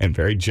remote and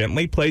very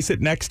gently place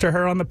it next to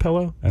her on the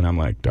pillow. And I'm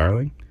like,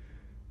 darling,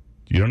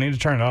 you don't need to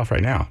turn it off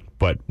right now.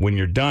 But when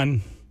you're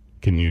done,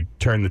 can you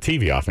turn the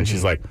TV off? And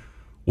she's like,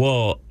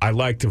 well, I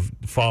like to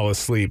fall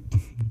asleep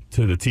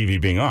to the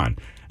TV being on.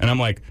 And I'm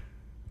like,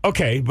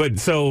 okay, but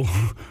so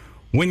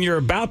when you're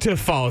about to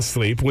fall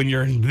asleep, when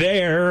you're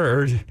there,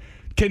 or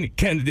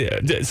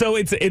so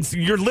it's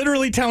you're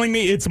literally telling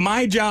me it's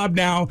my job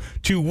now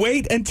to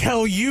wait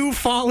until you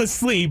fall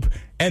asleep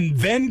and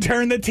then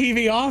turn the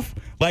TV off?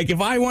 Like,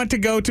 if I want to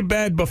go to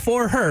bed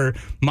before her,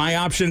 my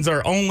options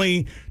are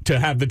only to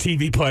have the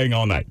TV playing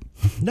all night.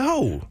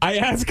 No. I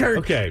asked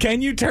her,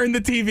 can you turn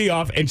the TV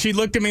off? And she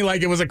looked at me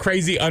like it was a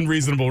crazy,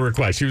 unreasonable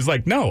request. She was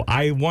like, no,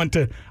 I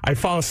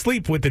fall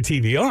asleep with the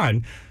TV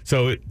on.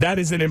 So that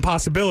is an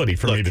impossibility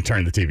for me to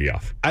turn the TV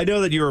off. I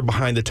know that you were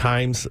behind the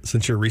times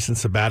since your recent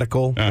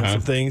sabbatical and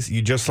some things.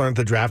 You just learned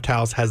the Draft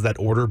House has that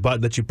order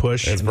button that you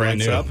push. It's brand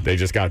new. Up. They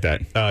just got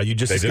that. You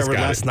discovered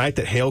last night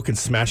that hail can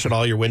smash at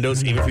all your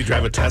windows, even if you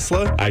drive a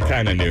Tesla. I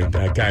kind of knew.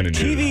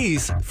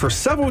 TVs for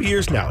several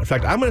years now. In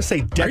fact, I'm going to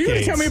say decades. Are you going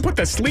to tell me to put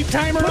the sleep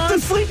timer on? Put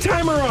the sleep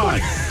timer on.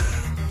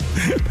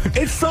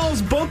 It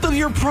solves both of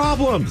your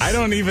problems. I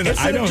don't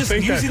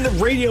think using the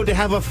radio to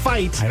have a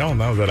fight. I don't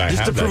know that I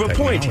just have to prove that a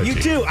point. technology.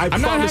 You do.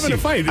 I'm not having a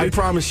fight. I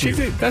promise you.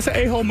 That's an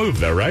a-hole move,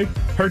 though, right?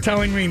 Her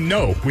telling me,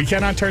 no, we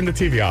cannot turn the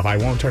TV off. I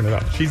won't turn it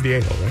off. She's the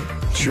a-hole,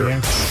 right? Sure.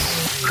 Yeah.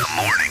 The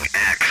Morning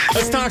X.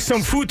 Let's talk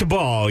some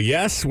football.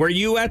 Yes, were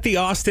you at the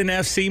Austin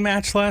FC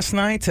match last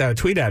night?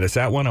 Tweet at us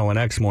at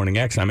 101X Morning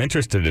X. I'm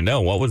interested to know,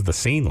 what was the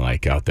scene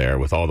like out there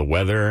with all the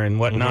weather and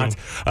whatnot?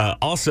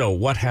 Also,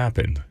 what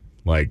happened?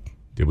 Like,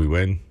 did we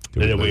win?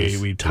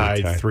 We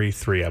tied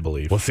 3-3, I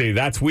believe. Well, see,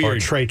 that's weird. Or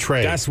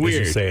Trey. That's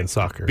weird. As you say in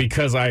soccer.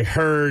 Because I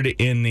heard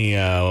in the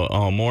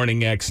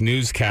Morning X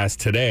newscast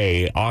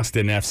today,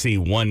 Austin FC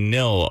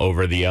 1-0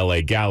 over the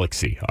LA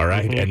Galaxy. All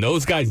right? And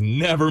those guys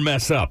never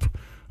mess up.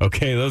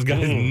 Okay, those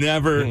guys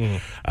never.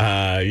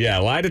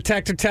 Lie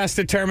detector test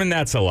determined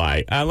that's a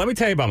lie. Let me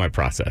tell you about my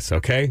process,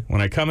 okay?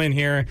 When I come in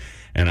here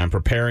and I'm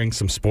preparing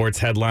some sports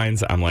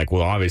headlines, I'm like,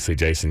 well, obviously,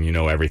 Jason, you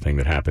know everything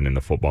that happened in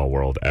the football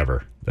world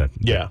ever.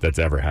 That's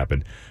ever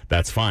happened.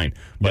 That's fine.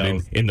 But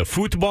in the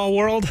football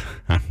world,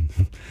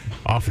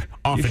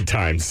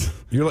 oftentimes.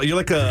 You're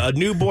like a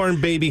newborn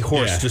baby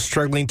horse just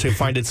struggling to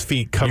find its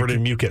feet covered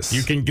in mucus.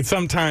 You can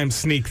sometimes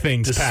sneak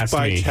things past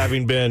me. Despite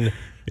having been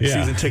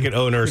season ticket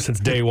owner since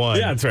day one.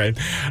 Yeah, that's right.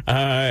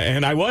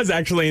 And I was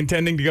actually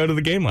intending to go to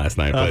the game last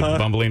night, but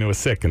Bumbleina was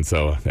sick, and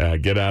so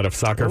get out of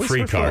soccer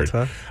free card.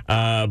 Fault,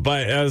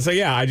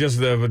 I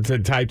just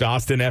typed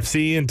Austin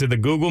FC into the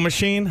Google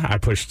machine. I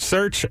pushed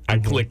search. I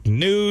clicked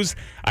news.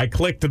 I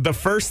clicked the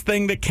first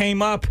thing that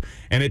came up,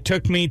 and it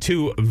took me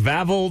to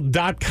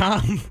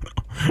Vavel.com,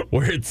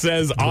 where it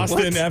says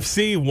Austin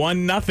FC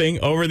 1-0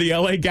 over the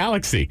LA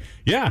Galaxy.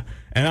 Yeah.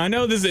 And I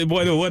know this is,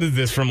 what is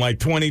this, from like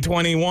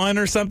 2021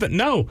 or something?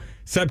 No,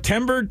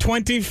 September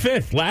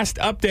 25th, last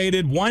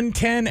updated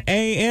 1:10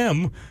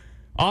 a.m.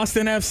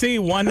 Austin FC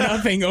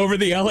 1-0 over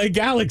the LA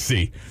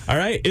Galaxy. All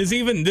right, this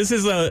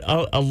is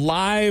a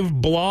live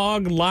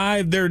blog,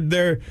 They're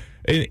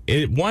at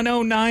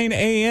 1:09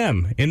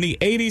 a.m. in the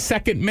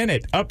 82nd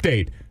minute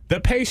update. The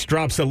pace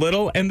drops a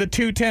little, and the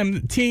two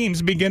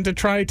teams begin to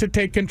try to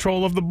take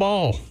control of the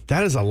ball.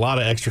 That is a lot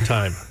of extra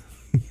time.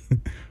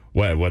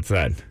 What's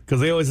that?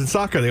 Because in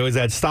soccer, they always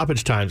add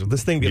stoppage times. If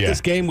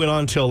this game went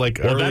on till early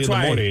in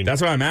the morning.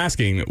 That's why I'm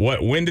asking.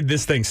 When did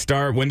this thing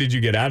start? When did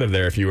you get out of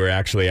there if you were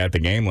actually at the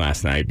game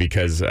last night?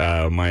 Because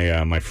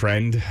my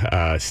friend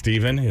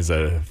Steven is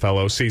a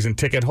fellow season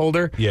ticket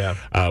holder. Yeah.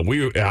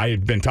 I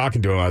had been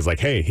talking to him. I was like,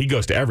 hey, he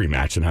goes to every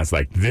match. And I was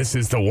like, this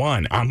is the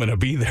one. I'm going to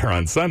be there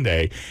on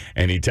Sunday.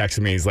 And he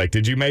texted me. He's like,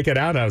 did you make it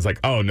out? I was like,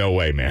 oh, no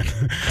way, man.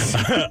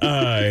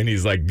 And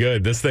he's like,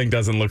 good. This thing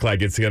doesn't look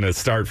like it's going to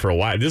start for a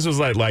while. This was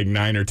like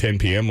 9 or 10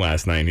 p.m.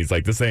 last night. And he's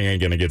like, this thing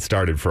ain't going to get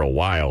started for a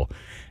while.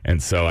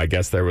 And so I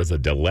guess there was a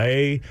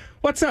delay.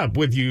 What's up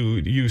with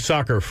you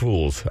soccer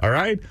fools? All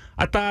right,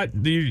 I thought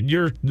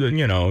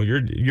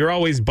you're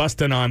always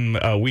busting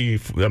on we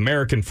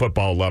American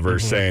football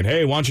lovers, saying,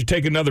 hey, why don't you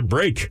take another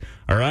break?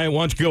 All right,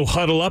 why don't you go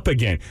huddle up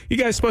again? You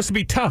guys supposed to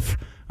be tough.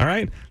 All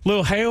right,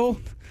 little hail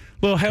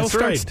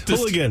starts.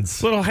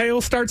 Hooligans. Little hail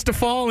starts to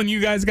fall, and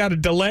you guys got a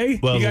delay.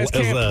 Well, you guys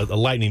it was a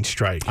lightning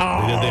strike.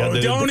 Oh, they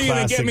did don't the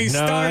even get me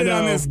started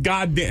on this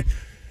goddamn.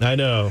 I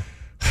know.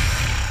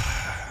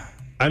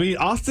 I mean,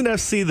 Austin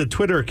FC, the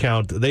Twitter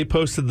account, they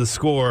posted the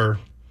score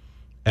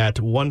at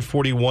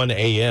 1:41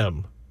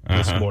 a.m.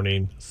 this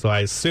morning. So I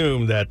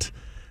assume that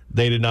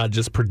they did not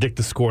just predict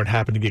the score and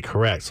happen to get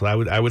correct. So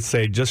I would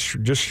say just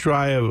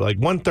shy of like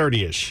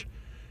 1:30ish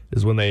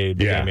is when the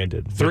game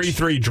ended.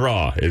 3-3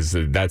 draw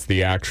that's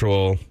the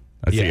actual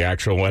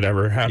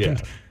whatever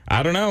happened. Yeah.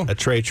 I don't know. A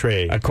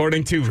tray.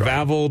 According to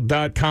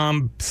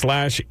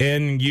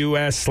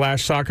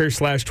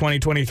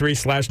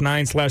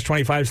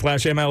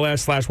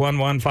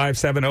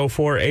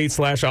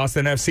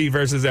vavel.com/NUS/soccer/2023/9/25/MLS/1157048/Austin FC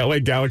versus LA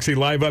Galaxy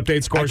live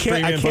update score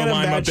stream info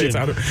line updates.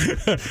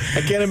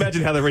 I can't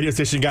imagine how the radio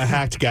station got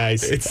hacked,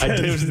 guys.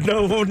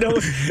 No.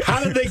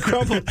 How did they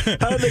crumble?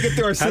 How did they get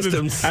through our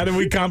systems? How did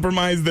we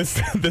compromise this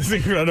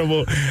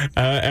incredible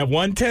at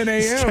 1:10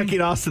 a.m. Checking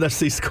Austin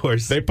FC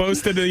scores. They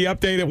posted the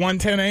update at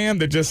 1:10 a.m.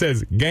 that just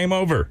says game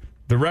over.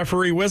 The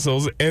referee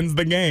whistles, ends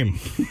the game.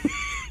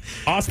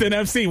 Austin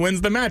FC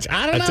wins the match.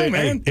 I don't know,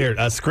 man. Here,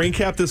 screen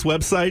cap this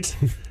website,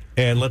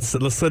 and let's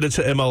send it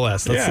to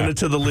MLS. Let's send it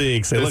to the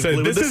league. Say, look,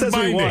 this is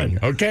binding. We won.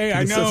 Okay,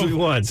 I know. Says we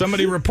won.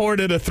 Somebody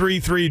reported a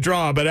 3-3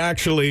 draw, but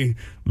actually,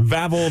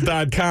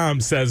 vavel.com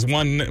says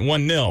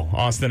 1-0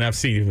 Austin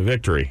FC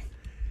victory.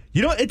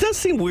 You know, it does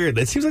seem weird.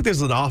 It seems like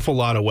there's an awful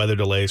lot of weather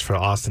delays for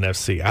Austin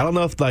FC. I don't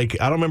know if, I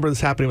don't remember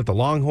this happening with the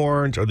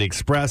Longhorns or the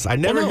Express. I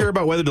never hear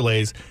about weather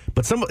delays.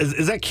 But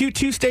is that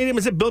Q2 Stadium?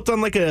 Is it built on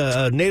like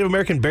a Native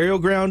American burial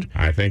ground?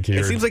 I think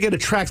it seems like it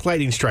attracts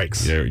lightning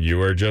strikes.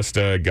 You are just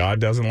God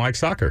doesn't like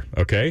soccer.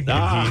 Okay,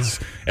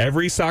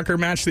 every soccer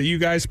match that you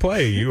guys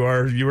play, you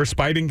are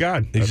spiting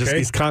God.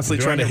 He's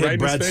constantly trying to hit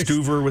Brad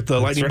Stuver with the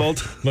lightning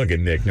bolt. Look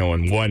at Nick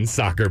knowing one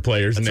soccer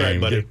player's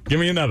name. Right, buddy. Give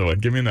me another one.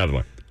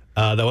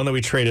 The one that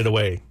we traded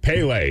away.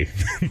 Pele.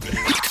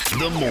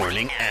 The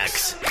Morning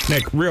X.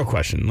 Nick, real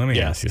question. Let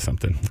me ask you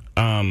something.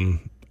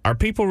 Are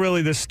people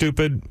really this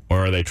stupid,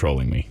 or are they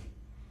trolling me?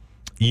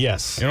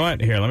 Yes. You know what?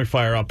 Here, let me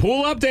fire up.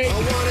 Pool update. I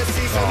wanna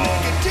see some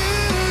naked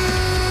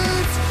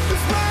dudes.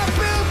 That's why I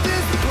built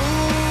this pool.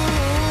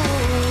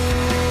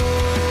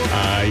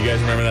 You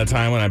guys remember that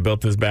time when I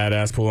built this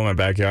badass pool in my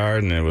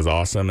backyard and it was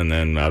awesome, and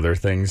then other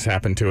things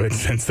happened to it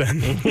since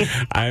then?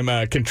 I'm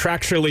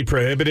contractually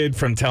prohibited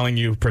from telling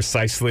you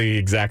precisely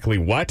exactly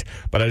what,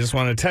 but I just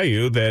want to tell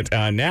you that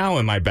now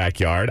in my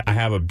backyard I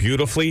have a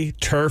beautifully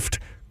turfed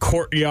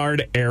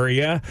courtyard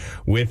area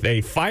with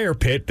a fire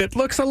pit that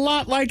looks a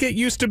lot like it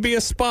used to be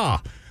a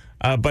spa.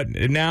 But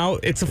now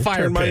it's a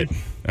fire pit.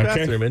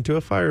 Bathroom into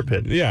a fire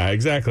pit. Yeah,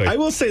 exactly. I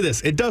will say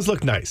this. It does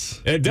look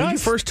nice. It does? When you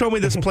first told me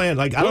this plan,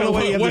 I don't know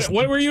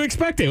what were you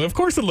expecting? Of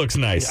course it looks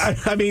nice.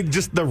 I mean,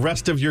 just the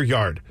rest of your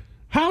yard.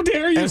 How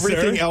dare you,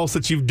 Everything sir? else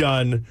that you've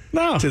done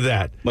to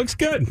that. Looks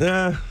good.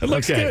 It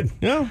looks good.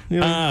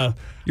 Yeah.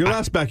 Your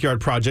last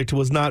backyard project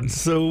was not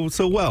so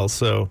well,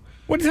 so.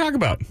 What are you talking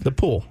about? The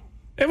pool.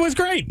 It was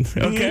great.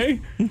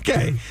 Okay.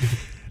 Okay.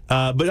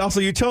 But also,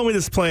 you told me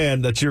this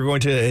plan that you're going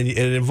to, it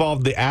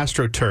involved the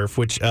AstroTurf,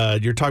 which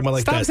you're talking about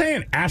like Stop that.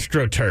 saying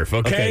AstroTurf,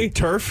 okay?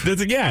 Turf?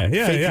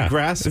 Yeah.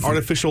 Grass,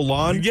 artificial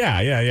lawn?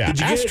 Yeah.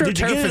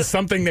 AstroTurf is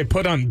something they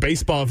put on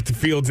baseball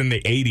fields in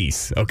the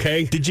 80s,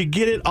 okay? Did you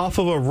get it off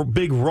of a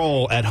big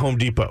roll at Home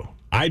Depot?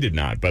 I did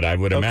not, but I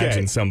would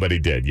imagine somebody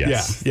did,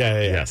 yes. Yeah.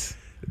 Yes.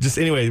 Just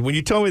anyway, when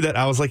you told me that,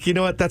 I was like, you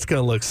know what? That's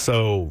going to look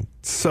so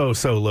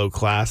low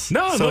class.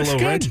 No, it so looks low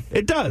good. Rent.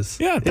 It does.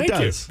 Yeah,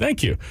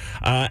 thank you.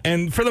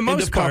 And for the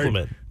most part,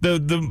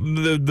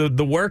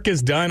 the work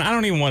is done. I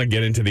don't even want to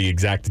get into the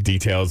exact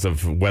details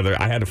of whether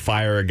I had to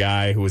fire a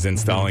guy who was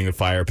installing the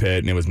fire pit,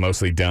 and it was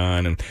mostly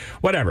done and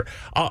whatever.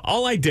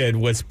 All I did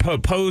was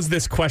pose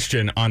this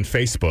question on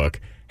Facebook.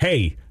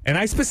 Hey, and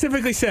I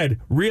specifically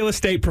said real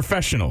estate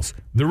professionals.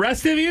 The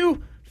rest of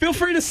you, feel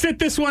free to sit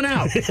this one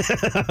out.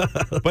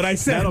 But I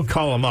said, that'll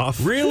call them off.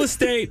 Real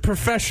estate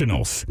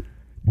professionals,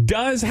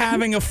 does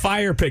having a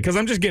fire pit, because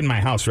I'm just getting my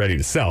house ready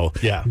to sell,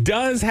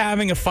 does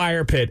having a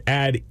fire pit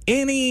add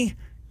any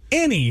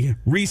any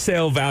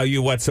resale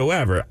value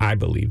whatsoever? I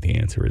believe the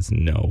answer is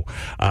no.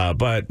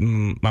 But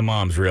my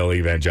mom's real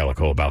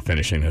evangelical about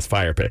finishing this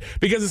fire pit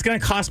because it's going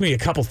to cost me a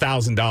couple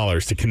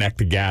 $1,000s to connect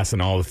the gas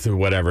and all the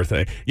whatever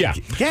thing. Yeah.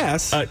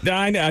 Gas?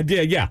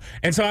 Yeah.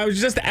 And so I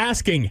was just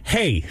asking,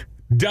 hey,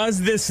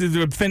 does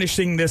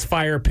finishing this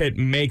fire pit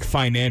make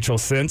financial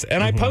sense?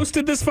 And I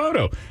posted this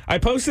photo. I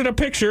posted a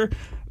picture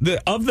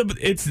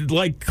it's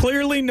like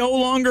clearly no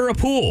longer a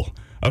pool.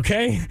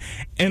 Okay?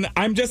 And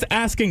I'm just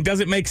asking, does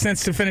it make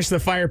sense to finish the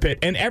fire pit?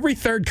 And every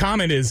third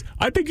comment is,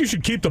 I think you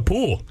should keep the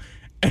pool.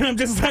 And I'm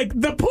just like,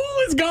 the pool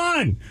is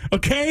gone.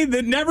 Okay?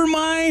 Never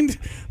mind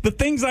the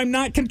things I'm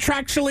not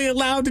contractually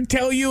allowed to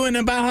tell you and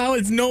about how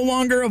it's no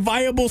longer a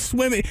viable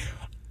swimming.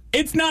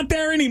 It's not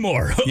there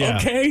anymore,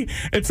 okay?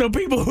 And so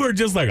people who are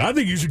just like, I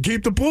think you should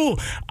keep the pool.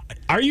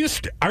 Are you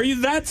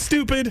that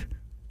stupid,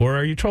 or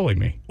are you trolling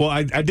me? Well,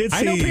 I did see.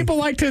 I know people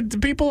like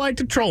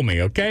to troll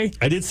me, okay?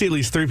 I did see at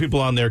least 3 people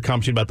on there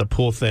commenting about the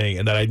pool thing,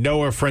 and that I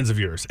know are friends of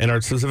yours and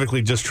are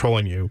specifically just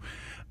trolling you.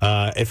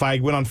 If I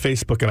went on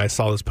Facebook and I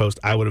saw this post,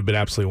 I would have been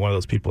absolutely one of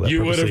those people.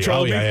 You would have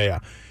trolled me? Yeah.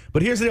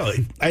 But here's the deal: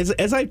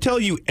 as I tell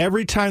you,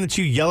 every time that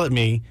you yell at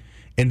me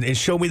and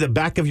show me the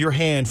back of your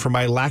hand for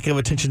my lack of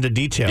attention to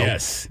detail.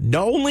 Yes.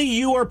 Not only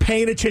you are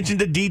paying attention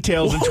to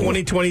details in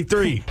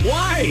 2023.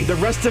 Why? The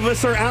rest of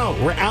us are out.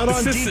 We're out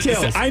on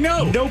details. I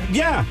know. Nope.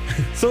 Yeah.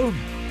 So,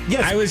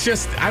 yes.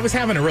 I was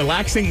having a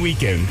relaxing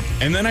weekend,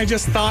 and then I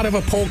just thought of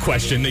a poll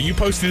question that you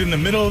posted in the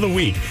middle of the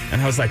week,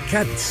 and I was like,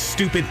 God,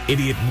 stupid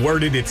idiot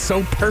worded it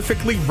so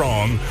perfectly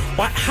wrong.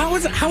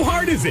 How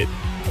hard is it?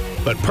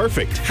 But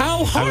perfect.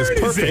 How hard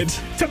is it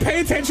to pay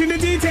attention to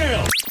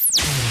detail?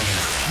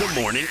 The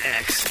Morning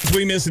X.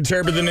 We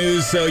misinterpret the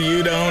news so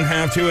you don't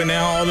have to, and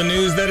now all the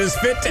news that is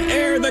fit to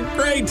air, the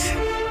great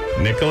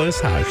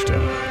Nicholas Hodgson.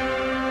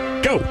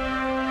 Go.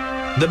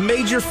 The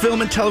major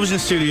film and television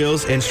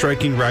studios and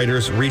striking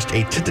writers reached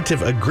a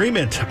tentative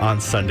agreement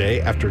on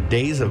Sunday after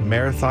days of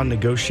marathon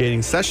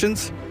negotiating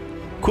sessions.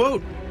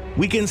 Quote,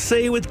 "We can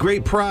say with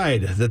great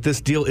pride that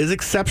this deal is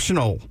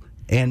exceptional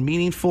and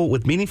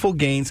meaningful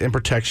gains and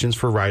protections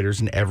for writers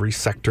in every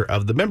sector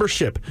of the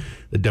membership,"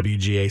 the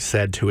WGA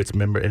said to its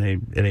member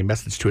in a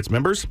message to its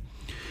members.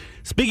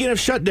 Speaking of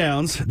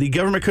shutdowns, the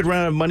government could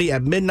run out of money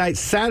at midnight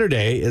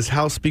Saturday as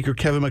House Speaker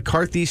Kevin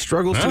McCarthy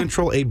struggles to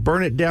control a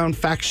burn-it-down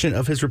faction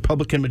of his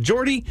Republican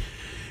majority.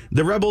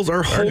 The rebels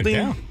are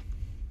holding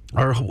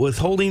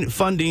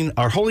funding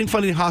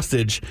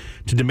hostage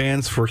to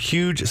demands for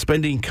huge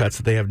spending cuts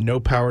that they have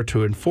no power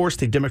to enforce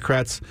the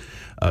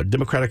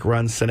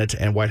Democratic-run Senate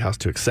and White House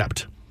to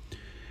accept.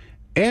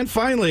 And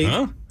finally,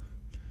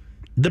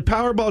 the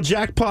Powerball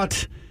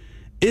jackpot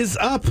is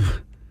up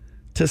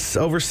to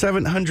over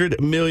 $700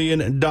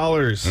 million.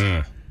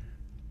 The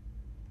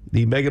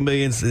Mega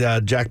Millions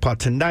jackpot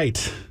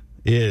tonight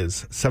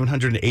is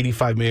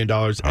 $785 million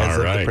as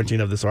of the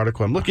printing of this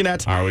article I'm looking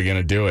at. Are we going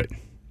to do it?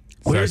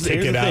 Well, here's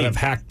ticket out of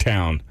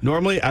Hacktown.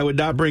 Normally, I would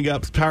not bring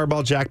up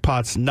Powerball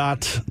jackpots.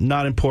 Not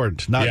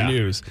important. Not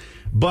news.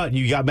 But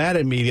you got mad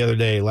at me the other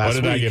day last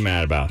week. What did I get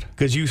mad about?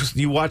 Because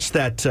you watched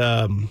that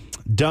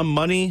Dumb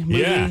Money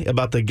movie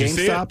about the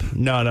GameStop.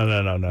 No.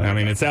 I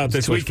mean, it's out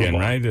this weekend,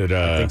 right?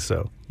 I think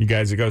so. You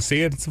guys go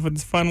see it. It's a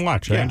fun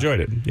watch. I enjoyed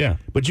it. Yeah.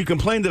 But you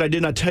complained that I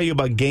did not tell you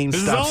about GameStop.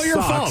 This is all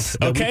your fault.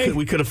 Okay.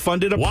 We could have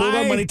funded pulled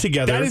our money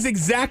together. That is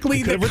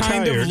exactly the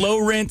kind of low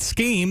rent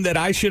scheme that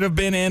I should have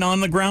been in on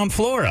the ground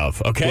floor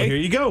of. Okay. Well, here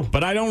you go.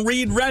 But I don't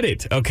read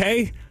Reddit.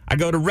 Okay. I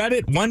go to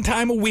Reddit one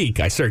time a week.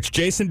 I search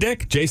Jason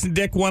Dick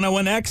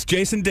 101X,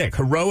 Jason Dick,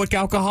 heroic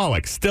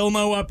alcoholic. Still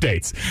no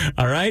updates.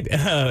 All right?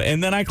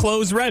 And then I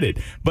close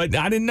Reddit. But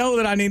I didn't know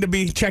that I need to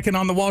be checking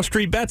on the Wall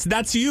Street bets.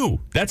 That's you.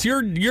 That's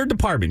your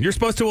department. You're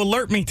supposed to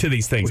alert me to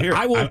these things. Well,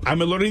 here,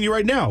 I'm alerting you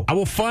right now. I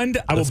will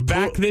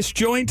back this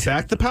joint.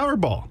 Back the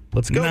Powerball.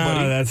 Let's go,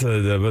 buddy. That's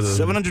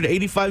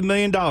 $785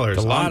 million.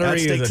 The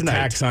lottery is a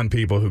tax on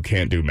people who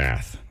can't do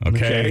math.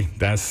 Okay?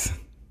 That's...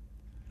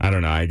 I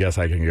don't know. I guess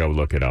I can go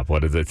look it up.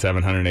 What is it?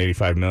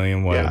 $785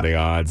 million? What are the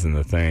odds and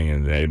the thing?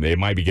 And they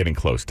might be getting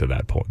close to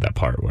that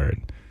part where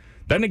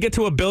doesn't it get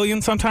to $1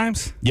 billion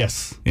sometimes?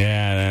 Yes.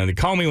 Yeah. They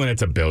call me when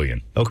it's $1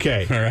 billion.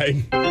 Okay. All right.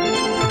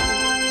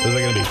 What is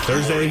it going to be?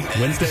 Thursday?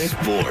 Wednesday?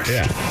 Sports.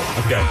 Yeah.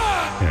 Okay.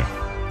 Yeah.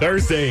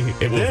 Thursday,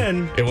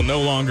 it will no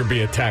longer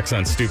be a tax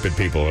on stupid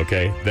people,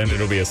 okay? Then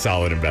it'll be a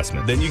solid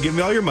investment. Then you give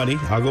me all your money.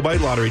 I'll go buy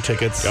lottery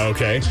tickets.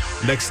 Okay.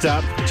 Next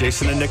stop,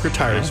 Jason and Nick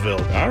Retiresville.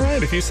 All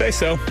right, if you say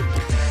so.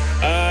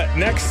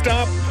 Next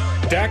stop,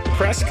 Dak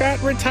Prescott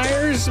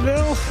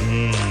Retiresville.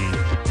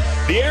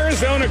 The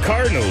Arizona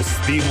Cardinals,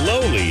 the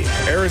lowly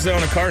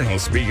Arizona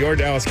Cardinals, beat your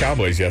Dallas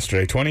Cowboys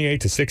yesterday,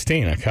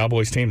 28-16. A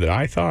Cowboys team that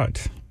I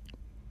thought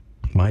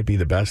might be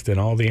the best in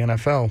all the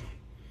NFL.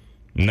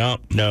 No,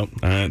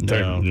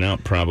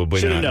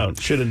 probably Should have not. known.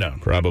 Should have known.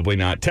 Probably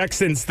not.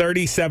 Texans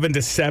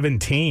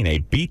 37-17, a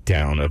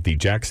beatdown of the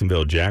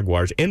Jacksonville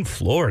Jaguars in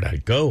Florida.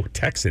 Go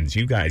Texans!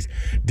 You guys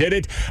did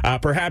it.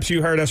 Perhaps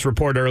you heard us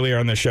report earlier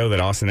on the show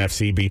that Austin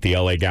FC beat the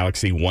LA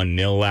Galaxy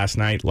 1-0 last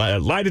night.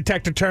 Lie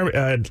detector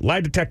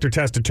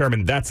test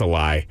determined that's a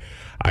lie.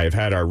 I have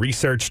had our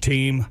research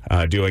team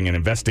doing an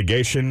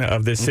investigation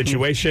of this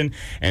situation,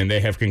 and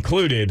they have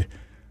concluded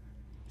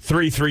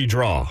 3-3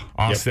 draw.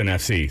 Austin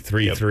FC,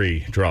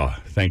 3-3 draw.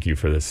 Thank you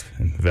for this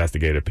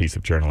investigative piece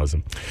of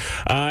journalism.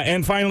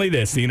 And finally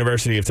this, the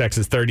University of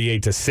Texas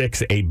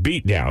 38-6, a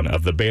beatdown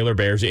of the Baylor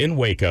Bears in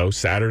Waco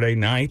Saturday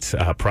night.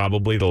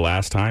 Probably the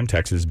last time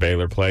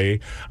Texas-Baylor play,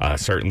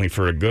 certainly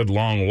for a good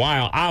long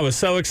while. I was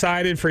so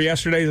excited for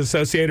yesterday's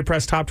Associated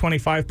Press Top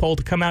 25 poll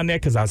to come out,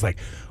 Nick, because I was like,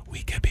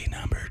 we could be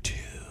number 2.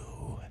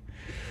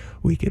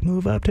 We could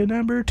move up to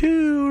number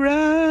 2,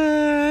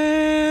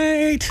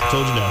 right?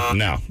 Told you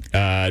no.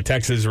 No.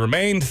 Texas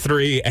remained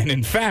 3 and,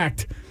 in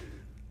fact,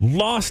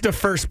 lost a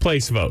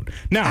first-place vote.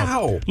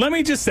 Now, let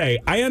me just say,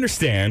 I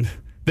understand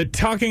that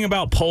talking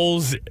about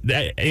polls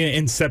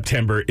in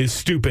September is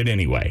stupid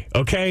anyway,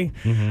 okay?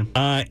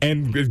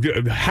 And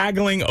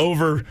haggling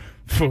over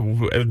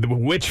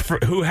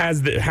who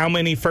has how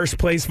many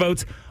first-place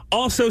votes,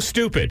 also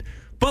stupid.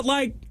 But,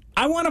 like,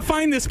 I want to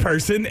find this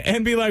person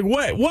and be like,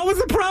 what was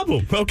the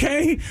problem,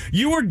 okay?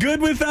 You were good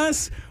with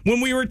us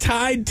when we were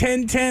tied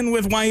 10-10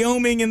 with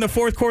Wyoming in the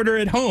fourth quarter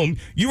at home.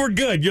 You were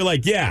good. You're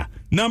like, yeah,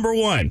 number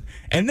 1.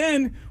 And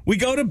then we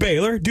go to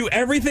Baylor, do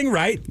everything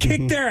right,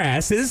 kick their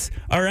asses,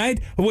 all right?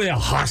 With a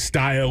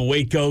hostile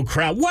Waco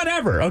crowd,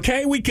 whatever,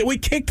 okay? We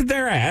kicked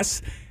their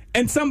ass,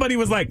 and somebody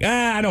was like,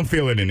 I don't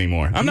feel it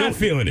anymore. I'm not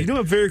feeling it. You know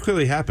what very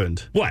clearly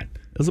happened? What?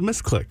 It was a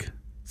misclick.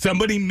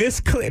 Somebody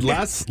misclicked.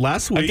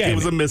 Last week it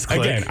was a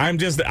misclick. Again,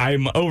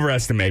 I'm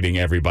overestimating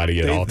everybody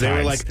at all times. They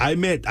were like, I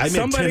meant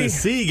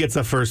Tennessee gets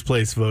a first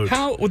place vote.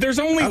 How? There's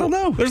only, I don't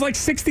know. There's like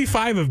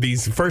 65 of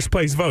these first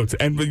place votes,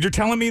 and you're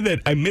telling me that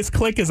a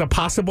misclick is a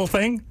possible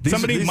thing? These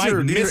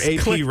are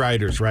AP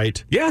writers,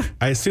 right? Yeah.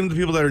 I assume the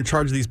people that are in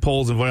charge of these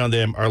polls and voting on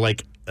them are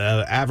like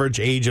average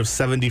age of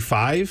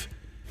 75.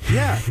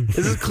 Yeah.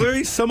 This is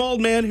clearly some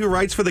old man who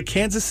writes for the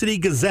Kansas City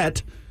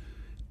Gazette.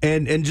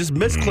 And just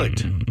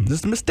misclicked.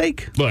 Just a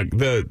mistake. Look,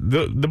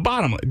 the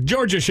bottom,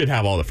 Georgia should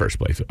have all the first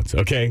place votes,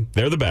 okay?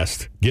 They're the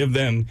best. Give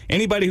them,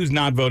 anybody who's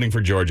not voting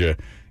for Georgia,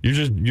 you're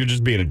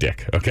just being a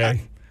dick,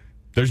 okay?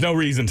 There's no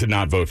reason to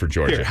not vote for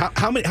Georgia. Here,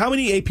 how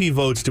many AP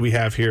votes do we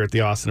have here at the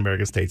Austin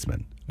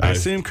American-Statesman? I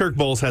assume Kirk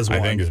Bowles has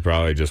one. I think it's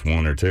probably just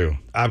 1 or 2.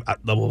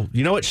 Well,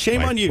 you know what?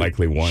 Shame on you.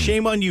 Likely 1.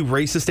 Shame on you,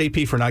 racist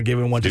AP, for not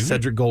giving one to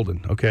Cedric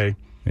Golden, okay?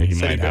 Yeah, he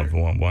might have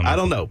one. I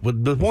don't know.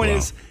 But the point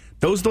is,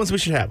 those are the ones we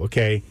should have,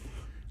 okay?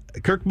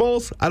 Kirk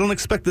Bowles, I don't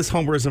expect this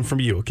homerism from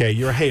you, okay?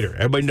 You're a hater.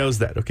 Everybody knows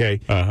that, okay?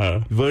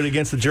 You voted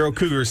against the Gerald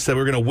Cougars, said we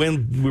were going to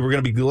win. We were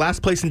going to be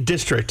last place in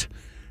district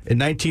in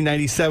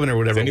 1997 or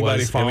whatever it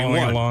was. Is anybody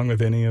following along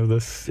with any of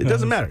this? It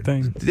doesn't matter.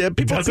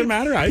 It doesn't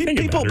matter? I think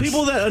it matters.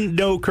 People that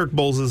know Kirk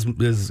Bowles'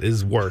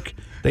 work,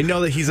 they know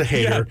that he's a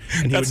hater,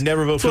 and he would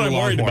never vote for the Longhorns.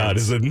 What I'm worried about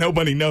is that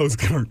nobody knows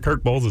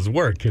Kirk Bowles'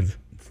 work. It's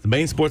the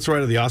main sports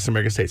writer of the Austin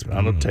American-Statesman.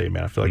 I don't tell you,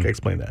 man. I feel like I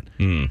explained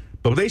that.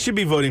 But they should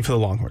be voting for the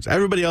Longhorns.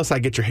 Everybody else, I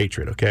get your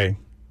hatred, okay?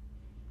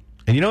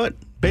 And you know what?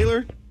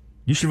 Baylor,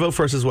 you should vote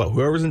for us as well.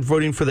 Whoever's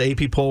voting for the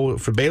AP poll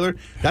for Baylor,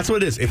 that's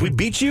what it is. If we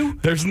beat you,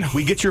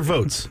 we get your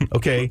votes,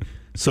 okay?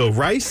 So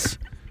Rice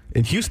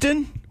in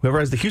Houston, whoever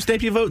has the Houston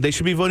AP vote, they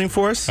should be voting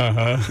for us.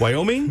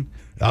 Wyoming,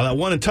 that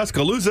one in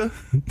Tuscaloosa.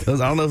 I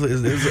don't know if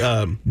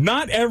it's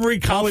not every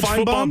college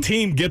football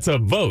team gets a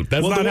vote.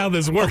 That's not how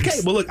this works. Okay,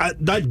 well,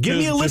 look, give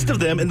me a list of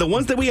them, and the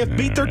ones that we have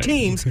beat their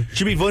teams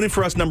should be voting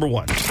for us number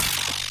 1.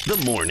 The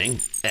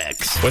Morning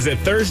X. Was it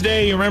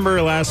Thursday? You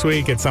remember last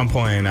week at some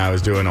point I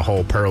was doing a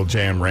whole Pearl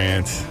Jam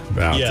rant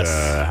about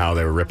how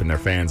they were ripping their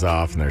fans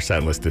off and their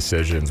setlist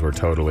decisions were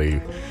totally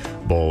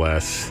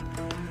bull-ass.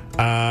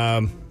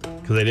 Because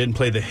they didn't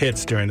play the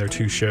hits during their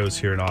 2 shows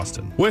here in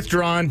Austin.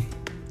 Withdrawn.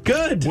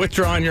 Good.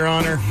 Withdrawn, Your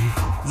Honor.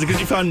 Is it because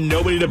you found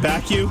nobody to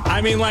back you? I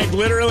mean, like,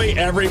 literally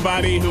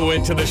everybody who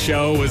went to the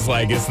show was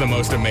like, it's the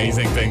most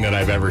amazing thing that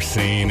I've ever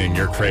seen, and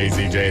you're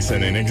crazy,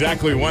 Jason. And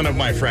exactly one of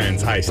my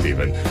friends, hi,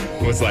 Steven,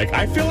 was like,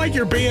 I feel like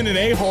you're being an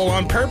a-hole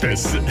on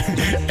purpose.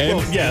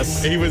 And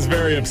yes, he was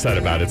very upset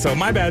about it. So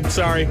my bad.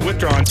 Sorry.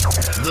 Withdrawn.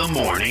 The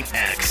Morning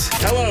X.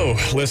 Hello,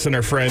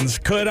 listener friends.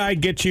 Could I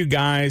get you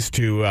guys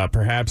to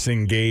perhaps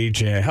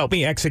engage and help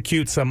me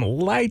execute some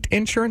light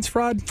insurance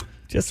fraud?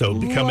 Just so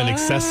become an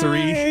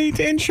accessory.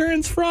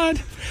 Insurance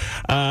fraud.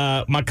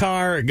 My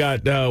car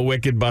got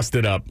wicked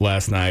busted up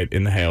last night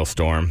in the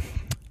hailstorm.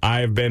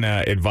 I've been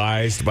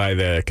advised by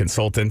the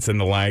consultants and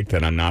the like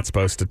that I'm not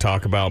supposed to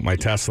talk about my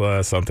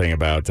Tesla. Something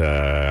about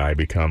I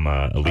become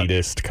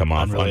elitist, come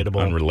off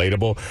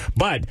unrelatable.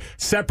 But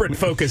separate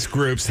focus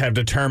groups have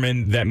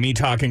determined that me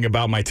talking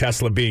about my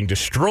Tesla being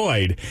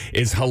destroyed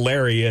is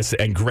hilarious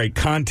and great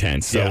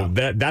content. So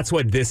that's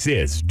what this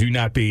is. Do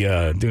not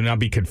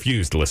be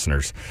confused,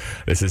 listeners.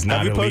 This is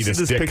not elitist. Have you posted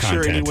this picture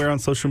content anywhere on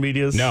social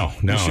medias? No.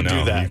 You should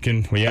do that. You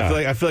can. Yeah.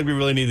 I feel like we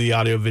really need the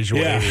audio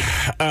visual aid.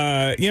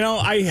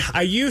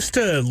 I used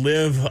to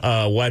live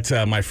what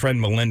my friend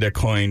Melinda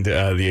coined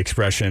the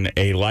expression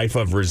 "a life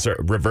of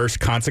reverse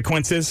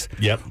consequences."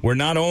 Yep. Where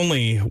not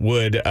only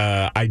would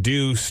I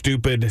do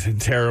stupid,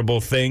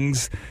 terrible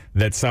things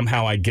that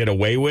somehow I get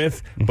away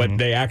with, but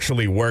they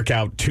actually work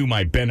out to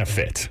my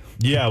benefit.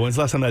 Yeah, when's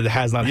the last time that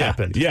has not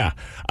happened? Yeah.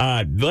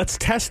 Let's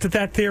test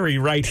that theory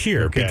right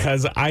here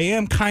because I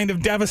am kind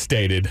of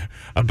devastated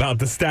about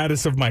the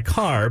status of my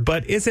car,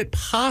 but is it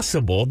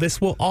possible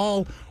this will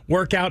all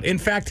work out, in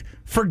fact,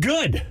 for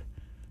good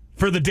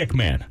for the Dick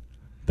Man?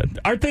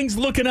 Are things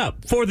looking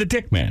up for the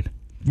Dick Man?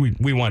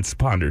 We once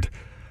pondered.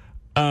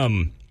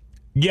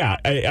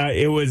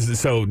 It was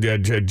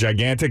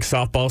gigantic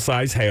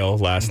softball-sized hail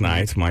last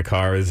night. My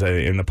car is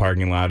in the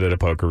parking lot at a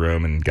poker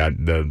room and got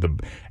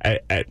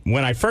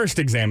when I first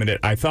examined it,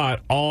 I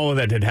thought all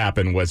that had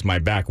happened was my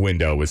back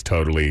window was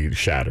totally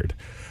shattered.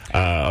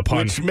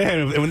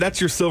 When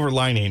that's your silver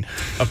lining.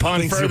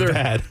 Upon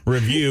further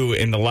review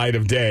in the light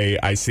of day,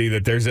 I see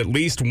that there's at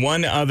least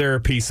one other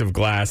piece of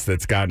glass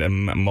that's got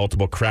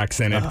multiple cracks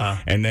in it,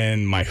 and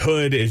then my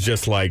hood is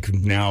just like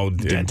now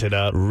dented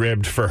up,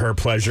 ribbed for her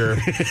pleasure.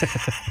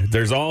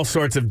 There's all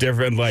sorts of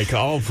different,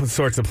 all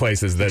sorts of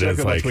places that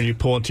it's like when you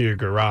pull into your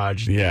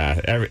garage.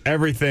 Yeah,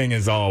 everything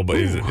is all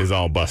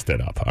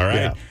busted up. All right.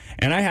 Yeah.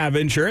 And I have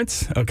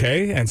insurance,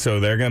 okay? And so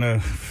they're going to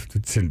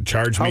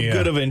charge me. How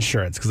good of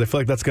insurance? Because I feel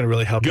like that's going to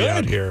really help you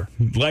out here.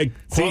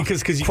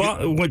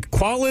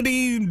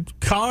 Quality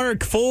car,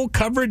 full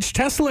coverage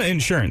Tesla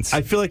insurance.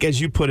 I feel like, as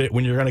you put it,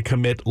 when you're going to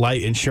commit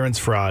light insurance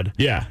fraud,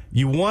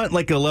 you want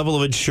a level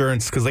of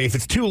insurance because if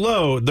it's too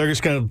low, they're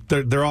just going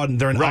to they're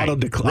in auto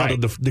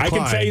decline. I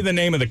can tell you the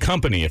name of the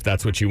company if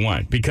that's what you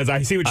want because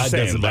I see what you're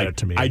saying. Doesn't matter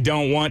to me. I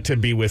don't want to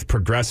be with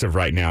Progressive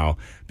right now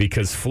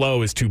because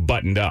Flo is too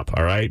buttoned up.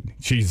 All right,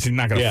 she's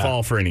not going to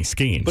fall for any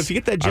schemes. But if you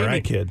get that Jamie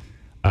kid,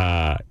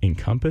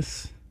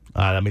 Encompass,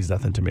 that means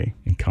nothing to me.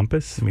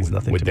 Encompass means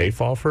nothing. Would they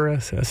fall for a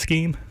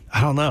scheme? I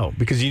don't know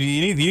because you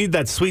need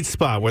that sweet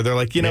spot where they're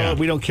like, you know what,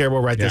 we don't care,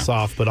 we'll write this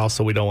off, but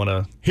also we don't want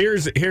to.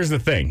 Here's the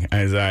thing,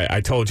 as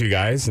I told you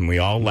guys, and we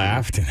all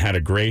laughed and had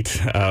a great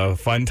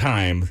fun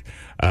time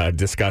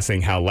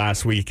discussing how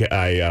last week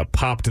I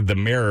popped the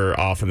mirror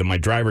off of my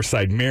driver's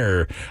side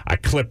mirror. I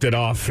clipped it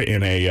off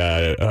in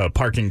a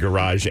parking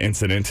garage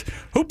incident.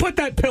 Who put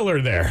that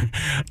pillar there?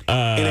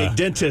 In a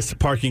dentist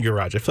parking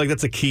garage. I feel like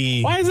that's a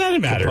key. Why does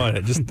that matter?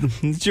 Component.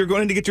 Just you're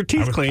going to get your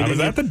teeth cleaned. I was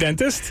at the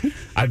dentist.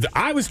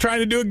 I was trying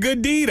to do a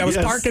good deed. I was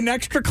parking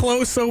extra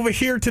close over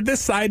here to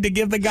this side to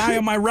give the guy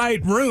on my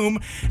right room,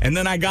 and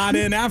then I got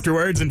in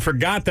afterwards and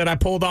forgot that I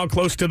pulled all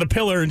close to the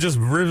pillar and just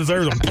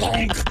reserved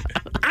them.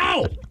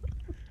 Ow!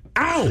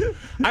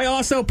 I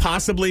also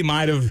possibly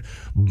might have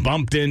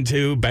banged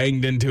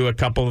into a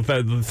couple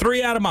of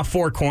 3 out of my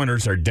 4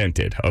 corners are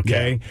dented.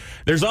 Okay,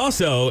 there's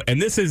also,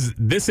 and this is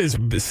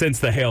since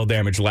the hail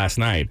damage last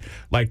night.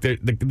 Like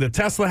the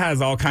Tesla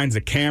has all kinds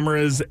of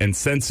cameras and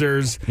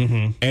sensors,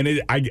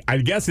 and I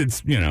guess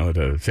it's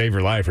to save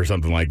your life or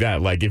something like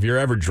that. Like if you're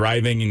ever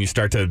driving and you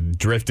start to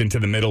drift into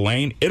the middle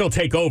lane, it'll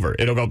take over.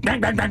 It'll go bang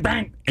bang bang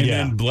bang,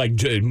 and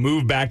then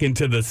move back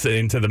into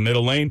the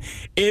middle lane.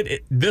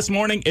 This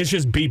morning it's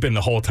just beeping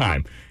the whole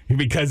time.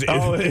 Because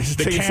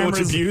the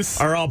cameras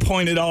are all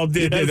pointed, all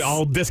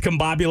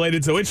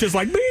discombobulated, so it's just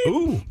like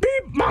beep,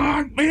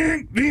 beep,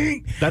 beep,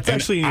 beep. That's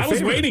actually I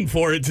was waiting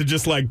for it to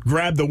just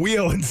grab the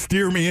wheel and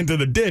steer me into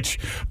the ditch,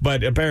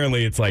 but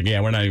apparently it's we're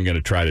not even going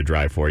to try to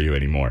drive for you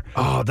anymore.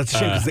 Oh, that's a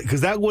shame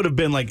because that would have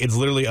been it's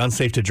literally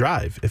unsafe to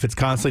drive if it's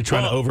constantly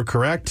trying to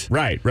overcorrect.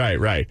 Right.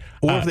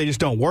 Or if they just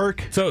don't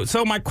work. So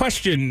my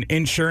question,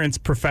 insurance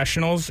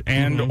professionals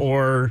and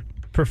or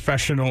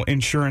professional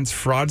insurance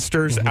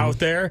fraudsters out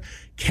there,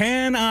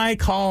 can I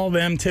call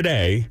them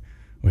today?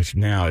 Which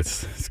now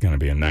it's going to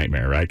be a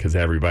nightmare, right? Because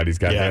everybody's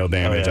got hail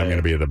damage. I'm going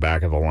to be at the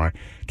back of the line.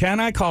 Can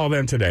I call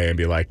them today and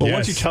be like, well,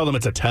 once you tell them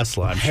it's a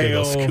Tesla, I'm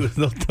hail sure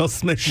they'll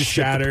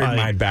shattered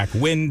my back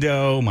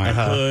window. My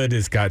hood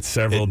has got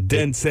several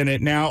dents in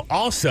it now.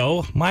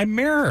 Also, my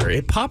mirror.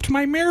 It popped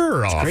my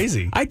mirror off. It's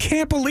crazy. I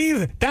can't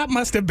believe it. That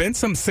must have been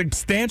some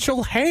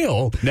substantial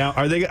hail. Now,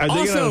 are they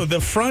also,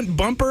 the front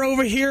bumper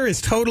over here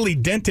is totally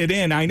dented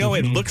in. I know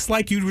it looks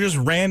like you just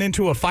ran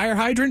into a fire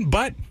hydrant,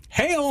 but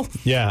hail.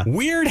 Yeah.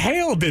 Weird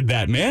hail did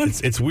that, man.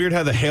 It's weird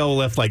how the hail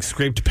left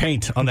scraped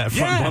paint on that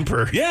front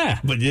bumper. Yeah.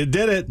 But you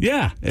did it.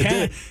 Yeah. It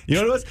did. You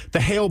know what it was? The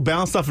hail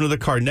bounced off into the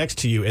car next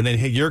to you and then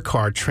hit your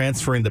car,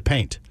 transferring the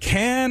paint.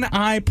 Can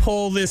I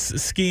pull this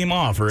scheme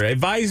off? Or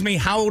advise me,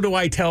 how do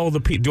I tell the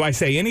people? Do I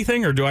say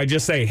anything or do I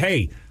just say,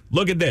 hey,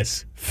 look at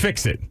this,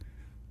 fix it?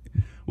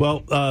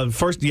 Well,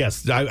 first,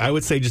 yes, I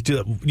would say just do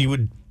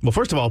that. Well,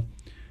 first of all,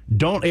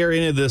 don't air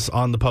any of this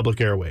on the public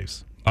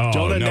airwaves. Oh,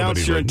 don't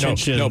announce your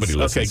intentions. Nobody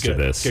listens to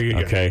this.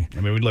 Okay. I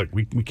mean, look,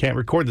 we can't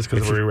record this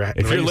because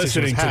if you're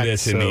listening to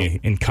this in the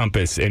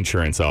Encompass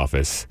Insurance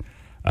office,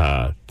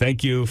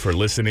 thank you for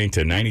listening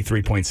to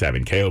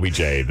 93.7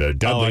 KOBJ, the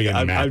Dudley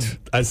and Matt.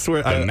 I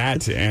swear, the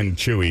Matt and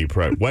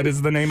Chewy. What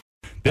is the name?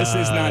 This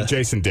is not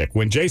Jason Dick.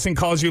 When Jason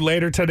calls you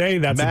later today,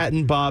 that's Matt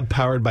and Bob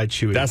powered by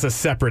Chewy. That's a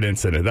separate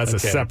incident. That's a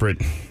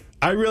separate.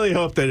 I really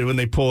hope that when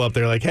they pull up,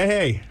 they're like,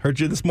 hey, heard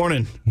you this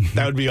morning.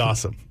 That would be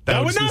awesome.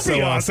 That would not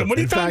be awesome. What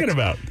are you talking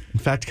about? In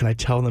fact, can I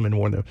tell them and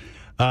warn them?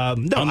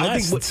 No,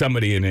 unless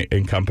somebody in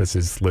Encompass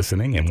is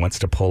listening and wants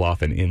to pull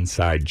off an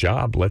inside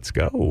job, let's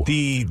go.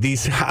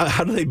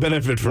 How do they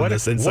benefit from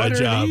this inside job?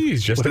 What are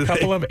these? Just a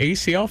couple of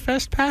ACL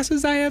Fest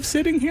passes I have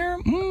sitting here?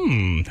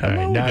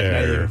 Hello now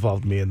there. you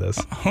involved me in this.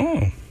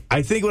 Oh.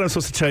 I think what I'm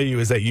supposed to tell you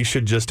is that you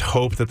should just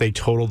hope that they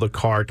total the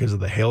car because of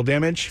the hail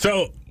damage.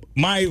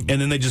 And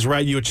then they just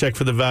write you a check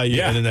for the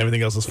value, and then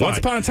everything else is fine. Once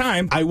upon a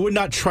time, I would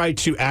not try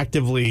to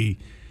actively,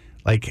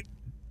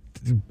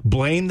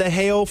 blame the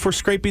hail for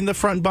scraping the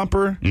front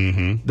bumper.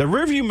 Mm-hmm. The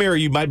rearview mirror,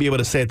 you might be able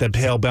to say that the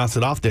hail bounced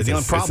it off there. The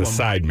only problem, it's a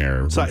side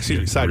mirror. Side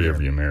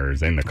rearview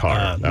mirrors in the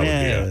car.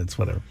 It's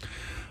whatever.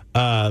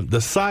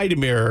 The side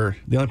mirror,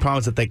 the only problem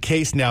is that that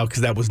case now,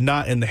 because that was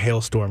not in the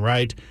hailstorm,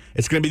 right?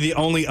 It's going to be the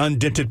only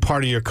undented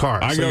part of your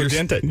car. I go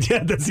dent it.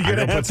 Yeah, you're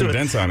going to put some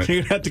dents on it.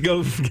 You're going to have to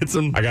go get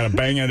some. I got to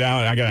bang it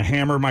out. I got to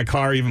hammer my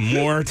car even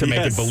more to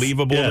make it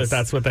believable that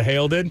that's what the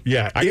hail did.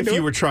 Yeah, if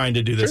you were trying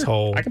to do this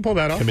whole I can pull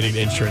that off. Committing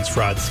insurance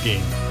fraud scheme,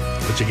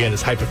 which again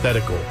is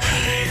hypothetical.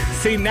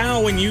 See,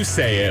 now when you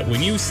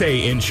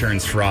say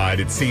insurance fraud,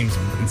 it seems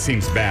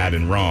bad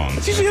and wrong.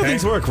 That's usually how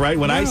things work, right?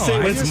 When I say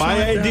when it's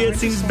my idea, it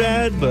seems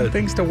bad, but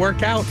things to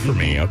work out for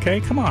me. Okay,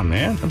 come on,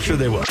 man. I'm sure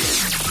they will.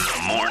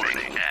 The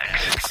Morning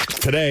X.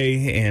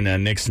 Today in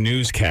Nick's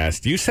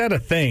newscast, you said a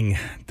thing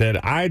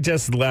that I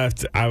just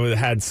left. I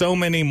had so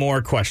many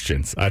more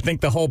questions. I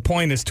think the whole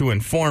point is to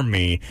inform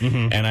me,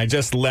 and I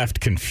just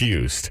left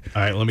confused.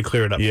 All right, let me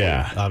clear it up.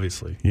 Yeah, for you,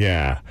 obviously.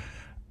 Yeah.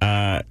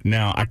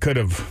 Now, I could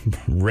have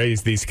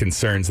raised these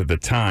concerns at the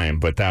time,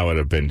 but that would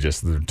have been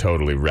just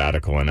totally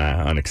radical and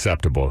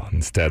unacceptable.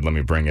 Instead, let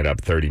me bring it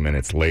up 30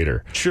 minutes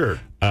later.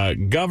 Sure.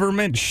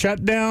 Government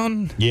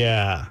shutdown?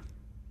 Yeah.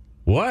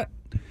 What?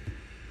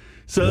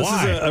 So this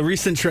is a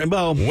recent trend.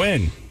 Well,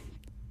 when?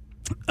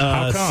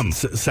 How come?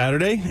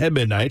 Saturday at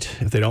midnight.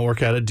 If they don't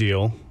work out a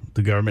deal,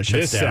 the government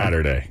shuts down. This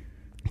Saturday?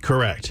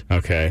 Correct.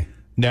 Okay.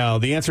 Now,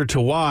 the answer to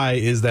why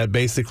is that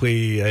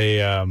basically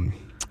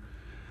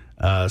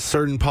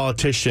certain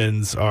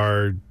politicians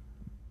are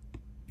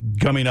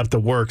gumming up the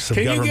works of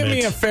government. Can you give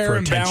me a fair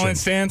and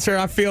balanced answer?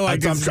 I feel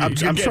like I'm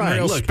trying.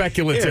 Real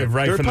speculative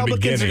right from the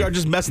beginning. The Republicans are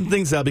just messing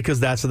things up because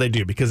that's what they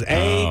do. Because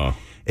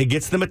it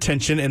gets them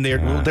attention, and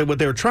what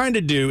they're trying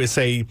to do is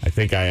say, I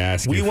think I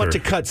asked you we want to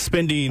cut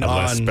spending a on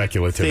less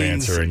speculative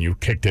answer, and you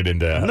kicked it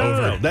into over.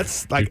 No,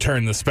 that's like you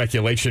turned the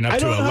speculation up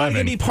to 11. I don't know how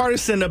to be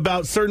partisan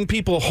about certain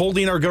people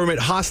holding our government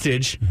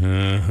hostage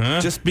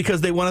just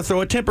because they want to throw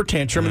a temper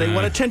tantrum and they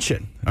want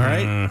attention. All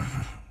right.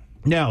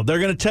 Now they're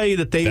going to tell you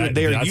that they are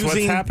that's using.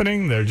 What's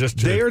happening?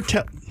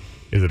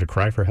 Is it a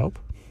cry for help?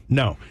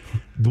 No.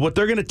 What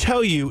they're going to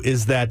tell you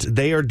is that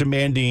they are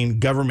demanding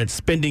government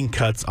spending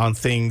cuts on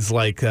things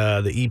like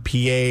the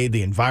EPA,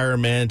 the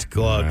environment,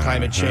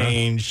 climate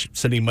change,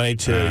 sending money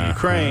to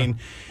Ukraine,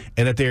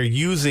 and that they're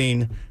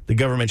using the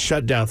government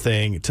shutdown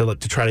thing to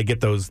try to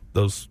get those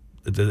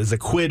as a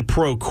quid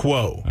pro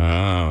quo.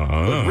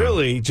 But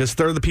really, just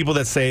they're the people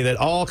that say that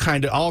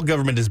all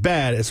government is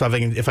bad. So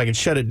if I can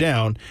shut it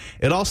down,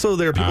 it also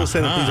there are people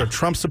saying that these are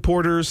Trump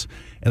supporters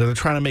and they're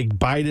trying to make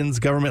Biden's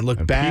government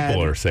look bad.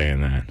 People are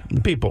saying that. The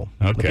people.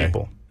 Okay. The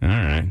people. All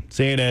right.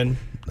 CNN.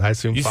 I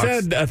assume you Fox.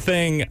 said a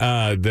thing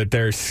that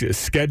they're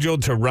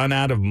scheduled to run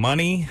out of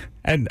money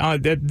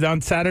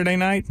on Saturday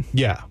night.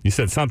 Yeah. You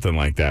said something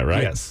like that,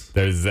 right? Yes.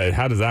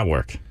 How does that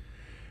work?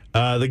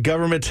 The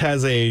government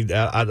has I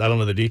don't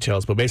know the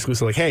details, but basically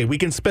it's like, hey, we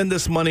can spend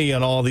this money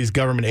on all these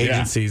government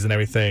agencies and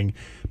everything,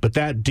 but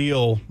that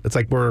deal, it's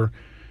like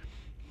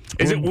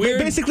is it weird?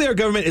 Basically, our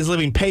government is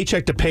living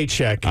paycheck to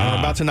paycheck, and we're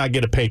about to not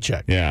get a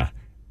paycheck. Yeah.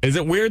 Is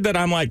it weird that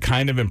I'm like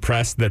kind of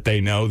impressed that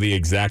they know the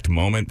exact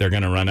moment they're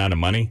going to run out of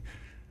money?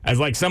 As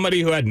like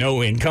somebody who had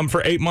no income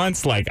for 8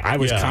 months, like I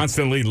was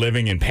constantly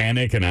living in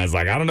panic, and I was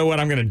like, I don't know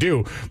what I'm going to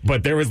do.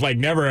 But there was like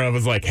never, I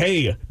was like,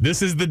 hey,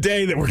 this is the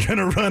day that we're going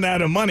to run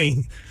out of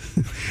money.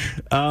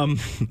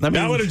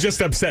 That would have just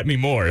upset me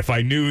more if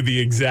I knew the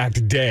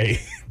exact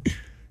day.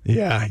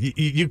 Yeah,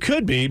 you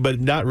could be, but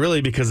not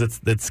really because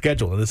it's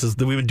scheduled.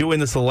 And we've been doing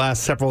this the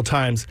last several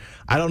times.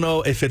 I don't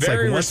know if it's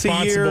very like once a year.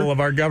 Responsible of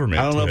our government.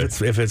 I don't know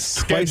if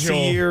it's twice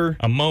a year.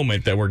 A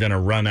moment that we're going to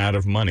run out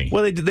of money.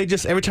 Well, they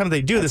just every time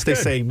they do this, they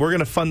say we're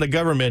going to fund the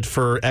government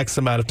for X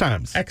amount of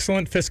times.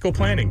 Excellent fiscal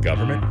planning,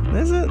 government.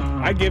 Is it?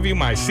 I give you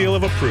my seal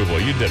of approval.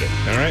 You did it.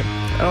 All right.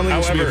 I don't think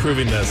you should be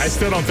approving this. I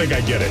still don't think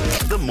I get it.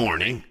 The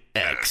Morning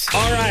X.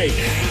 All right,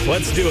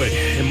 let's do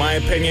it. In my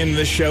opinion,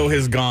 this show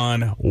has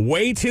gone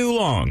way too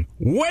long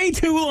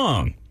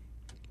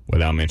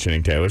without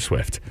mentioning Taylor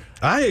Swift.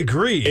 I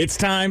agree. It's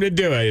time to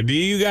do it. Do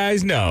you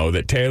guys know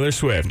that Taylor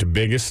Swift,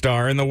 biggest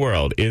star in the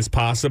world, is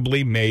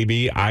possibly,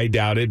 maybe, I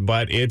doubt it,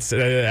 but it's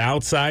an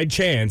outside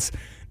chance,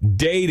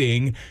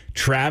 dating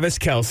Travis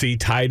Kelce,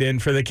 tight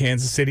end for the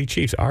Kansas City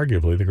Chiefs,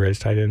 arguably the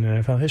greatest tight end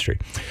in NFL history.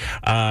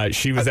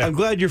 I'm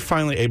glad you're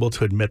finally able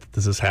to admit that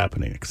this is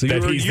happening. He's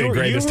the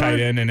greatest tight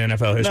end in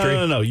NFL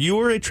history? No. You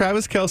were a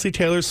Travis Kelce,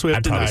 Taylor Swift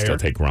I'd probably denier. still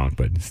take wrong,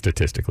 but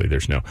statistically,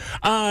 there's no.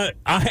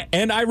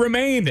 I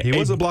remain. He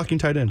was a blocking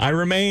tight end. I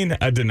remain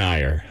a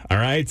denier. All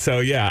right? So,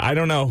 yeah, I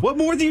don't know. What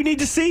more do you need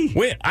to see?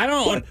 Wait, I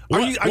don't.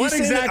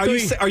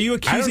 Are you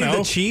accusing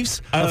the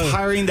Chiefs of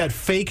hiring that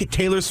fake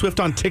Taylor Swift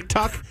on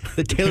TikTok?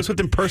 The Taylor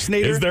Swift impersoter?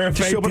 Is there a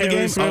fake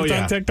Taylor Swift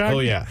on TikTok? Oh,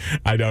 yeah.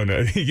 I don't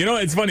know. You know,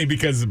 it's funny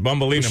because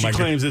Bumbleina, she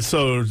claims it's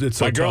so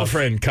my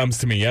girlfriend comes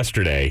to me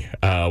yesterday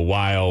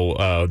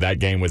while that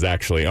game was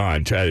actually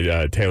on.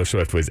 Taylor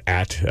Swift was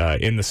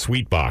in the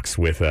sweet box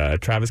with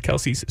Travis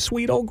Kelce's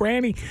sweet old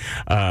granny.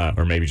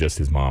 Or maybe just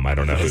his mom. I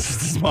don't know.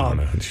 His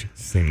mom. She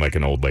seemed like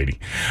an old lady.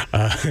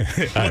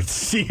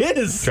 She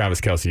is.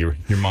 Travis Kelce,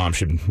 your mom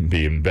should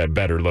be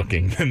better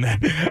looking than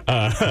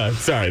that.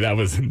 Sorry, that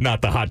was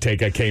not the hot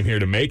take I came here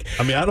to make.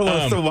 I mean, I don't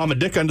want to throw Mama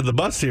Dick under the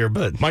bus here,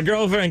 but my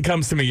girlfriend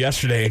comes to me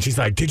yesterday and she's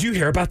like, "Did you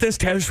hear about this?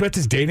 Taylor Swift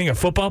is dating a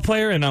football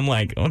player." And I'm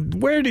like,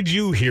 "Where did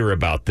you hear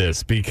about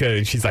this?"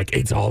 Because she's like,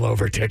 "It's all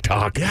over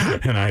TikTok." Yeah.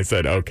 And I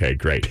said, "Okay,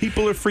 great."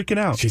 People are freaking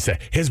out. She said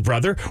his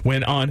brother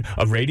went on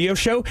a radio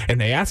show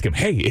and they asked him,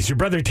 "Hey, is your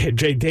brother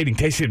dating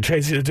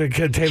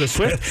Taylor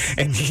Swift?"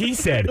 And he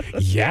said,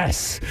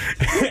 "Yes."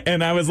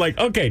 And I was like,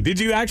 "Okay, did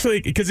you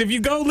actually?" Because if you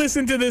go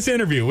listen to this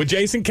interview with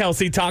Jason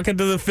Kelce talking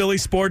to the Philly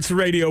sports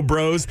radio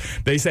bros,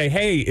 they say,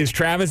 "Hey, is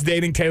Travis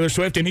dating Taylor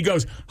Swift?" And he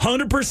goes,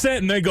 100%.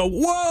 And they go,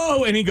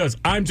 "Whoa." And he goes,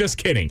 "I'm just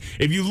kidding."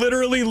 If you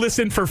literally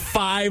listened for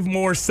 5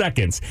 more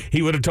seconds,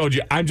 he would have told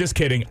you, "I'm just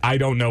kidding. I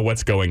don't know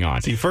what's going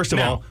on." See, first of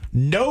all,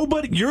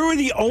 nobody, you're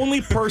the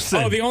only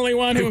person the only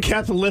one who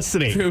kept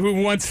listening.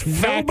 Who wants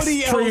facts,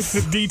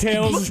 truth,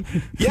 details.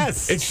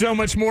 Yes. It's so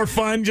much more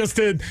fun just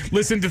to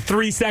listen to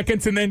 3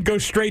 seconds and then go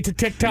straight to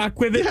TikTok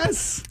with it.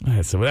 Yes.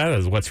 So that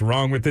is what's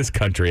wrong with this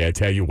country, I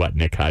tell you what,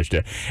 Nick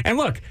Hajda. And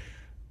look,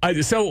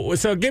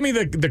 so give me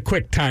the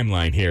quick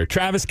timeline here.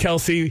 Travis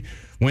Kelce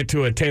went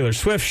to a Taylor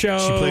Swift show.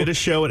 She played a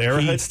show at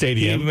Arrowhead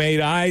Stadium. He made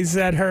eyes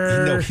at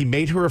her. No, he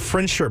made her a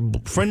friendship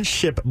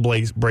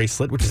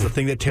bracelet, which is the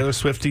thing that Taylor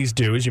Swifties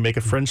do. Is you make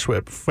a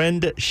friendship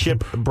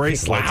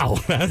bracelet. Wow,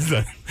 that's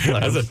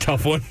a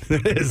tough one.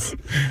 It is.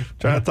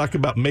 Trying to talk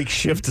about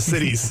makeshift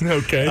cities.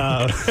 Okay.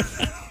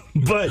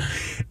 But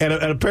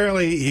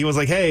apparently he was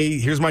like, "Hey,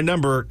 here's my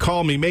number.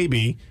 Call me,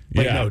 maybe."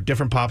 Like, no,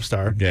 different pop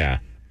star. Yeah.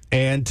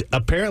 And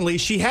apparently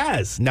she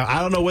has. Now, I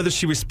don't know whether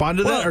she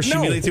responded to that or she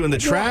immediately threw in the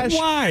trash.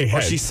 Why?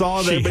 Or she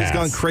saw that everybody's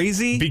gone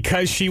crazy.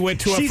 Because she went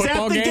to a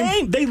football game? She's at the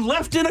game. They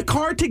left in a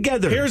car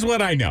together. Here's what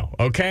I know,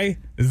 okay?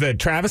 Is that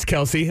Travis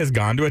Kelce has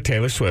gone to a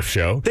Taylor Swift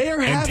show. They are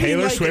having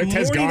Taylor Swift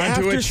has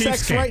gone to a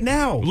Chiefs game right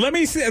now. Let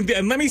me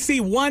see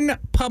one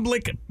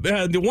public,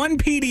 one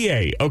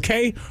PDA,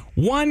 okay?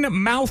 One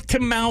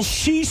mouth-to-mouth.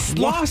 She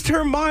lost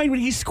her mind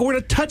when he scored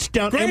a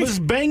touchdown and was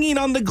banging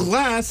on the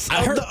glass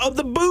of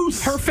the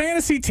booth. Her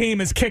fantasy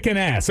team is kicking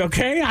ass,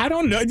 okay? I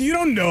don't know. You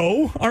don't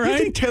know, all right? You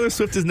think Taylor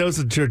Swift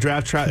knows to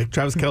draft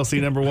Travis Kelce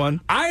number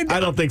 1? I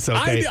don't think so,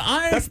 okay?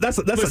 That's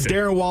a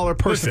Darren Waller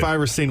person if I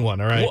ever seen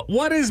one, all right?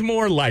 What is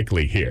more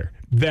likely here?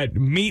 That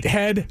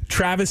meathead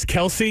Travis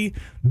Kelce,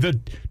 the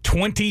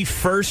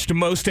 21st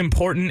most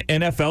important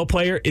NFL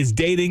player, is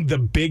dating the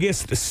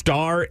biggest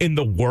star in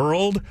the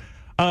world?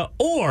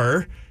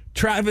 Or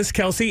Travis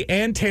Kelce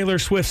and Taylor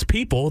Swift's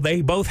people,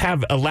 they both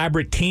have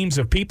elaborate teams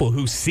of people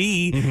who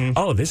see,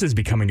 oh, this is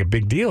becoming a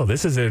big deal.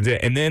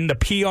 And then the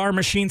PR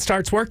machine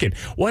starts working.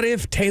 What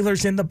if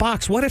Taylor's in the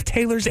box? What if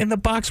Taylor's in the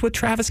box with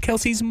Travis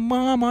Kelce's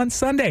mom on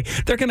Sunday?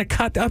 They're going to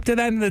cut up to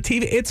that in the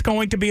TV. It's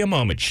going to be a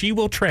moment. She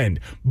will trend.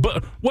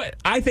 But what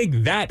I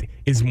think that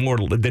is more,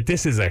 that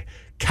this is a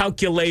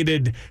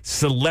calculated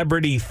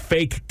celebrity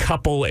fake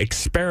couple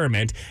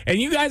experiment,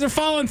 and you guys are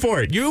falling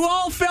for it. You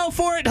all fell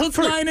for it, hook,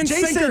 line, and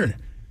sinker.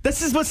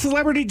 This is what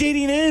celebrity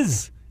dating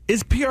is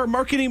PR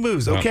marketing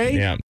moves, okay?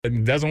 Yeah,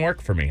 it doesn't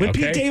work for me. When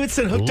Pete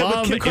Davidson hooked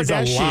up with Kim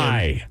Kardashian, is a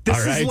lie.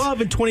 This is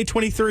love in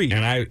 2023.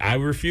 And I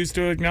refuse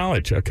to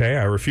acknowledge, okay?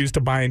 I refuse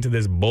to buy into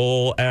this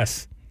bull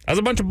S. That's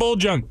a bunch of bull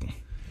junk.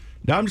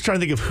 Now I'm just trying to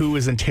think of who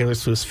is in Taylor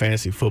Swift's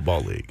fantasy football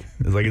league.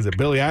 Is it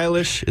Billie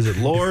Eilish? Is it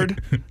Lorde?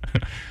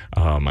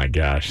 Oh my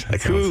gosh.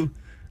 Who?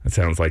 That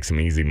sounds like some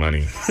easy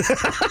money.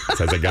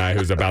 Says a guy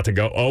who's about to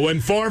go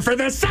 0-4 for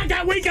the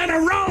second week in a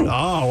row.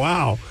 Oh,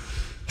 wow.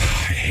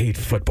 I hate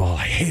football.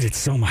 I hate it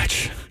so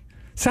much.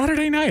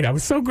 Saturday night, I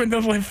was so good.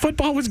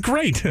 Football was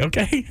great,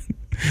 okay?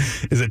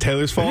 Is it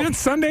Taylor's fault? And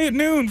Sunday at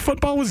noon,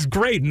 football was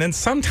great. And then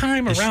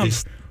sometime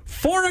around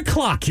 4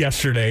 o'clock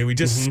yesterday, we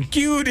just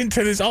skewed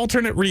into this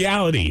alternate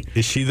reality.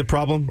 Is she the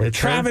problem? Where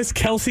Travis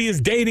Kelce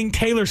is dating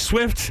Taylor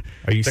Swift.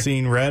 Are you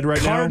seeing red right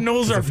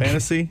Cardinals now? are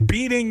fantasy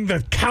beating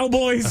the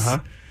Cowboys.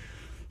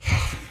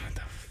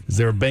 Is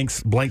there a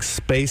blank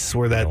space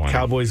where that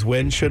Cowboys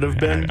win should have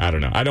been? I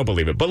don't know. I don't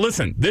believe it. But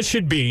listen, this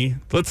should be,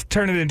 let's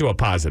turn it into a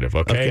positive,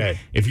 okay?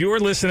 If you were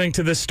listening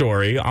to this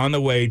story on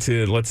the way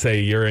to, let's say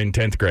you're in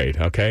 10th grade,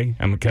 okay?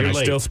 Can I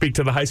still speak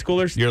to the high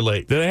schoolers? You're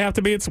late. Do they have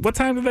to be? What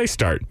time do they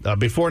start?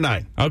 Before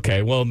 9.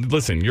 Okay, well,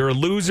 listen, you're a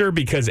loser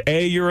because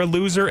A, you're a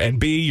loser, and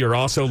B, you're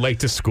also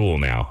late to school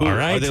now, all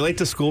right? Are they late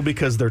to school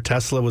because their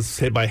Tesla was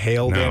hit by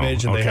hail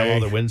damage and they have all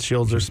their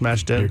windshields are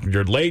smashed in?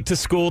 You're late to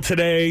school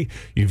today.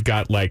 You've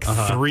got like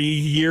 3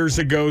 years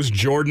ago's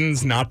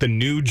Jordans, not the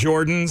new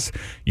Jordans.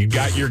 You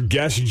got your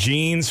Guess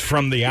jeans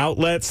from the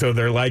outlet, so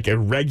they're like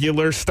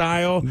irregular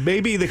style.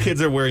 Maybe the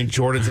kids are wearing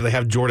Jordans and they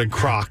have Jordan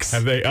Crocs.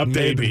 Have they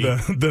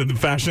updated the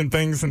fashion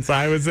thing since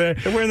I was there?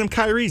 They're wearing them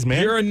Kyries,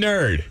 man. You're a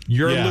nerd.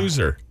 You're a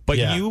loser. But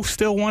you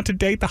still want to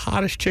date the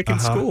hottest chick in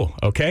school,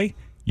 okay?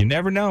 You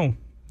never know.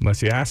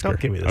 Unless you ask her.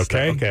 Don't give me this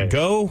stuff. Okay.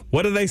 Go.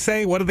 What do they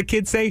say? What do the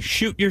kids say?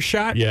 Shoot your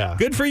shot. Yeah.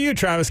 Good for you,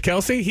 Travis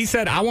Kelce. He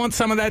said, "I want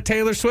some of that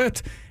Taylor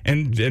Swift,"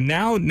 and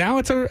now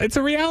it's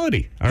a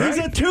reality. All right?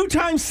 He's a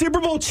 2-time Super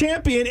Bowl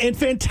champion, in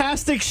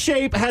fantastic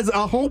shape, has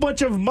a whole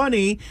bunch of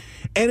money,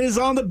 and is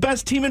on the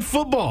best team in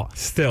football.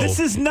 Still, this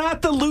is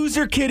not the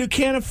loser kid who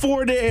can't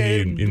afford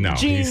it.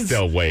 He's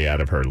still way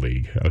out of her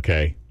league.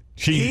 Okay.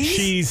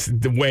 She's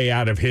way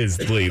out of his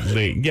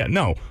league. Yeah,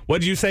 no.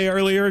 What did you say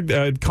earlier?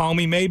 Call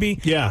me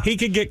maybe? Yeah. He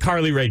could get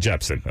Carly Rae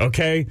Jepsen,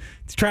 okay?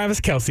 Travis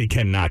Kelce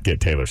cannot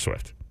get Taylor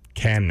Swift.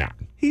 Cannot.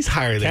 He's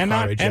higher than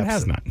Carly Rae Jepsen. And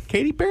has not.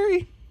 Katy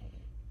Perry?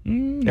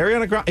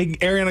 Ariana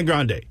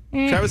Grande.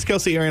 Travis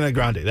Kelce, Ariana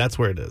Grande. That's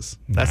where it is.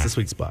 That's the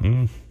sweet spot.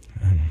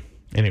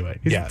 Anyway,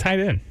 he's a tight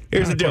end.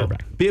 Here's the deal.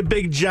 Be a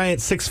big, giant,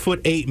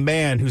 6'8"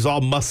 man who's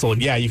all muscle,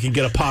 and you can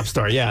get a pop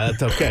star. Yeah,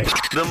 that's okay.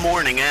 The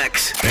Morning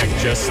X. Nick,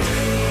 just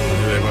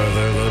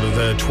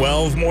the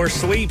 12 more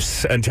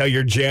sleeps until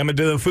you're jamming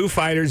to the Foo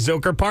Fighters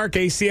Zilker Park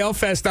ACL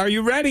Fest. Are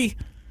you ready?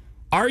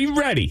 Are you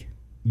ready?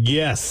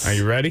 Yes. Are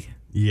you ready?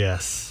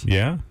 Yes.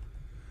 Yeah?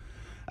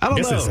 I don't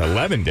guess know. it's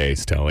 11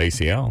 days till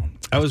ACL.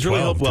 I was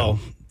really hopeful.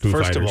 Foo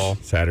First Fighters, of all,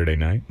 Saturday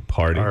night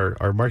party.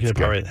 Our marketing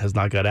department has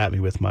not got at me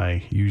with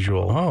my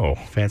usual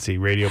fancy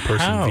radio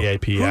person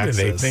VIP Who access.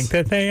 do they think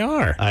that they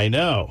are? I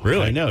know.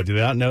 Really? I know. Do they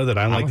not know that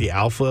I'm like the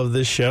alpha of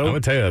this show? I'm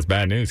going to tell you that's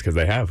bad news because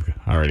they have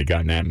already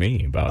gotten at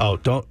me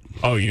about.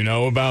 Oh, you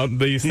know about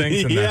these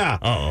things? And yeah.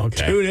 Oh,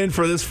 okay. Tune in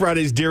for this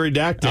Friday's Dear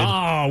Redacted.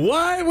 Oh,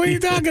 what? What are you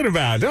talking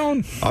about?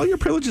 Don't. All your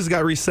privileges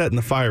got reset in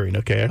the firing,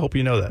 okay? I hope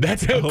you know that.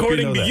 That's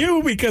according to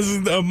you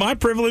because of my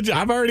privilege.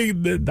 I've already.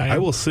 I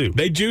will sue.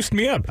 They juiced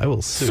me up. I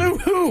will sue. Sue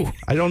who?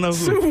 I don't know who.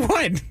 Sue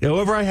what?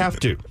 However I have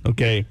to,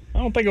 okay? I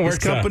don't think it works.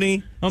 This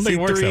company, I don't think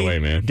it works that way,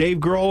 man. Dave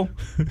Grohl.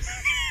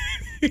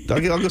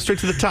 I'll go straight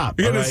to the top.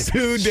 You're going to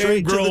sue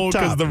Dave Grohl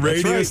because the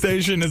radio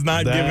station is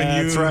not giving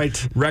you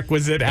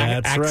requisite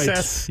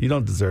access? Right. You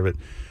don't deserve it.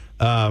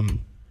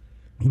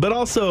 But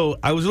also,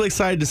 I was really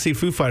excited to see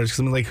Foo Fighters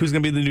because I'm like, who's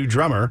going to be the new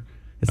drummer?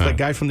 It's that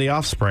guy from The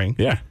Offspring.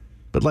 Yeah.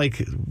 But like,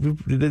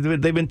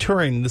 they've been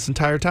touring this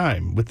entire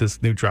time with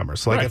this new drummer.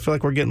 So like, I feel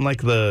like we're getting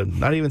like the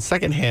not even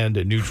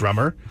secondhand new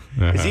drummer.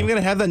 Is he even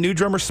going to have that new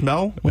drummer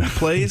smell when he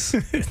plays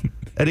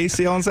at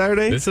ACL on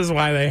Saturday? This is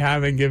why they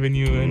haven't given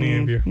you any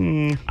of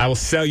your. I will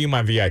sell you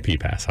my VIP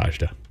pass,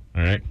 Hajda.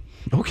 All right.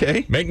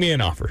 Okay. Make me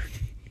an offer.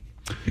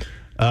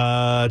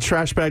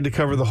 Trash bag to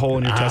cover the hole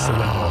in your Tesla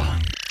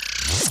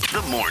window.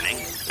 The Morning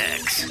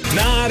X.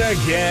 Not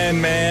again,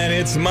 man.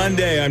 It's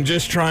Monday. I'm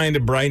just trying to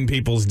brighten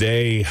people's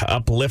day,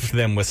 uplift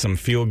them with some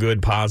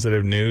feel-good,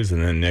 positive news,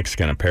 and then Nick's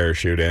going to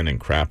parachute in and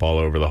crap all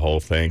over the whole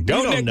thing.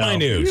 Don't nick my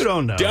news. You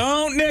don't know.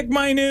 Don't nick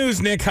my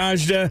news, Nick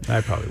Hajda.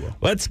 I probably will.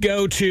 Let's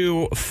go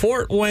to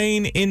Fort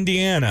Wayne,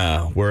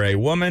 Indiana, where a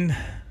woman, I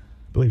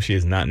believe she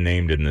is not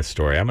named in this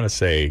story, I'm going to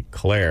say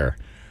Claire,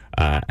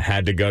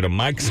 had to go to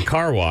Mike's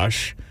Car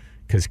Wash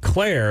because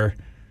Claire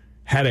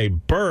had a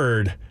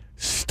bird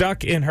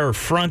stuck in her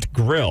front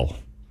grill.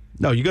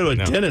 No, you go to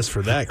a dentist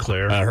for that,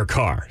 Claire. Her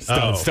car.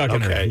 Stuck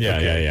in her.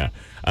 Yeah.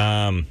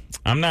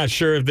 I'm not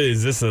sure if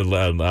is this a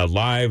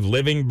live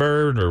living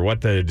bird or what.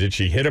 Did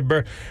she hit a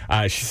bird?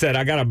 She said,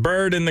 I got a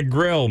bird in the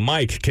grill.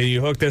 Mike, can you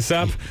hook this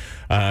up?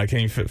 Can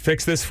you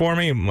fix this for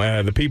me?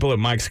 The people at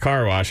Mike's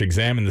Car Wash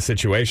examined the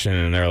situation,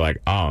 and they're like,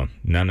 oh,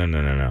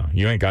 no.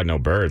 You ain't got no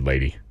bird,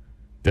 lady.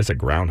 This a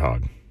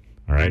groundhog.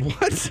 All right.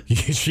 What?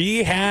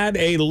 She had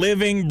a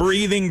living,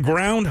 breathing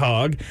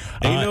groundhog.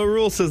 Ain't no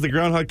rule says the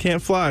groundhog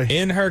can't fly.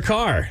 In her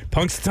car.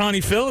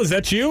 Punxsutawney Phil, is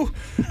that you?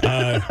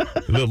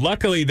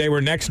 Luckily, they were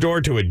next door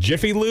to a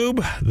Jiffy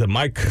Lube. The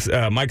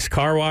Mike's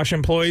Car Wash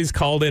employees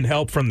called in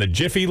help from the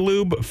Jiffy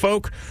Lube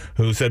folk,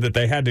 who said that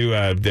they had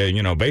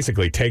to,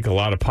 basically take a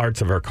lot of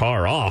parts of her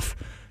car off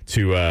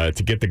to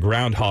get the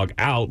groundhog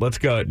out. Let's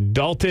go.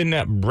 Dalton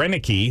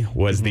Brennicky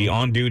was the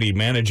on-duty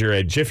manager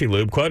at Jiffy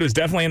Lube. Quote, it was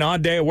definitely an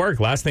odd day at work.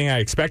 Last thing I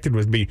expected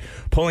was be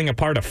pulling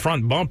apart a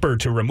front bumper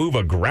to remove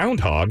a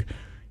groundhog.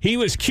 He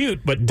was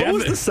cute, but What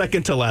was the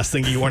second to last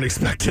thing you weren't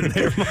expecting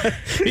there, Mike?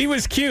 he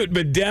was cute,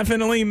 but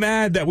definitely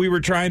mad that we were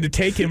trying to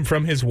take him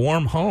from his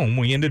warm home.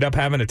 We ended up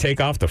having to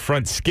take off the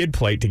front skid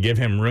plate to give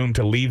him room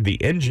to leave the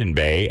engine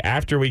bay.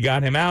 After we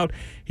got him out,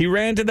 he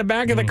ran to the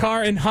back of the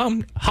car and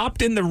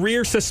hopped in the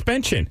rear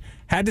suspension.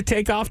 Had to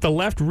take off the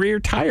left rear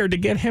tire to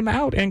get him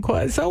out. And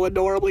so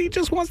adorable, he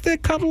just wants to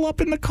cuddle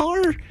up in the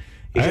car.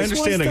 I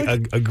understand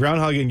a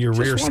groundhog in your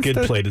rear skid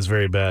plate is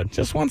very bad.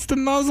 Just wants to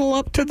nuzzle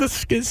up to the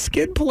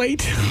skid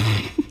plate.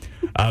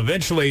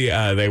 Eventually,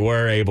 they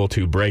were able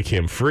to break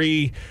him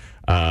free.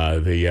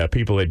 The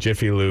people at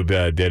Jiffy Lube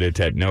did it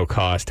at no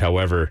cost.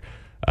 However,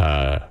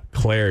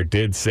 Claire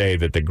did say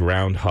that the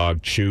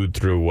groundhog chewed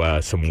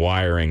through some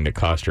wiring that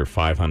cost her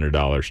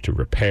 $500 to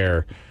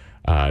repair.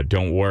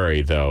 Don't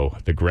worry, though.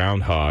 The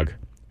groundhog,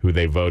 who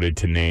they voted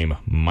to name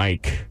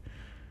Mike,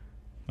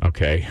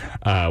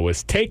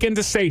 was taken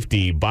to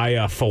safety by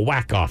a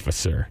FWAC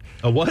officer.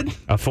 A what?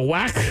 A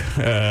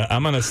FWAC?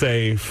 I'm going to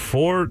say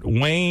Fort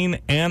Wayne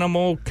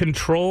Animal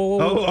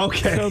Control. Oh,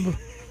 okay.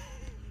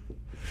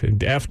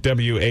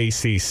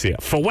 FWACC.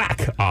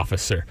 FWAC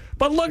officer.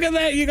 But look at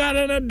that. You got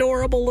an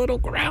adorable little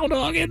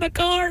groundhog in the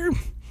car.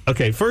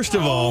 Okay, first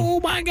of all. Oh,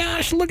 my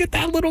gosh. Look at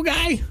that little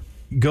guy.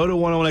 Go to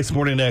 101X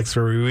Morning X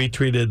where we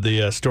retweeted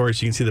the story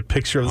so you can see the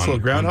picture of this little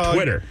groundhog. On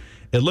Twitter.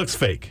 It looks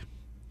fake.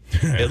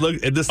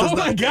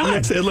 My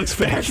God! It looks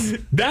fake.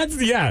 That's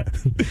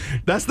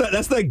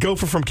that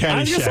gopher from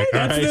Caddyshack.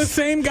 That's the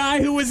same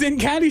guy who was in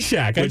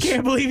Caddyshack. I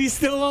can't believe he's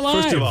still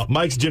alive. First of all,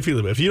 Mike's Jiffy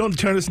Lube. If you don't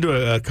turn this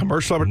into a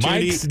commercial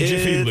opportunity,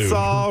 it's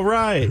all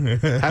right.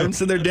 Have him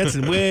sitting there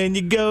dancing when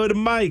you go to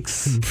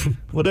Mike's,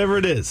 whatever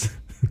it is.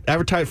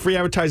 Free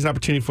advertising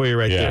opportunity for you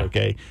right there.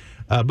 Okay,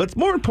 but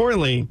more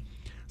importantly,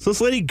 so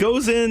this lady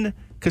goes in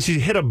because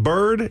she hit a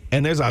bird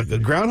and there's a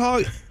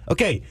groundhog.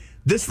 Okay.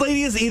 This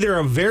lady is either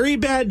a very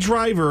bad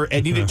driver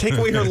and you need to take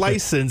away her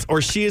license,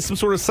 or she is some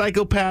sort of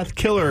psychopath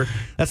killer.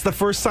 That's the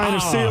first sign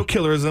of serial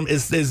killerism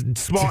is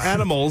small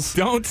animals.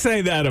 Don't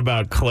say that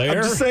about Claire.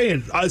 I'm just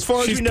saying, as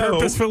far as you know. She's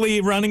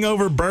purposefully running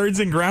over birds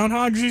and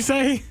groundhogs, you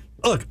say?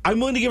 Look, I'm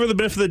willing to give her the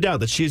benefit of the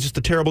doubt that she is just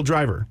a terrible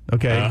driver,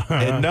 okay?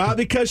 And not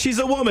because she's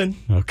a woman.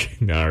 Okay,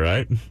 all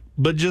right.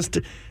 But just,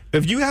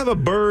 if you have a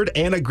bird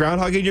and a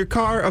groundhog in your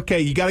car,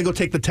 okay, you got to go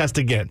take the test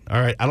again, all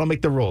right? I don't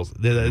make the rules.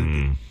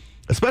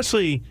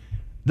 Especially...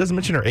 Doesn't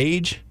mention her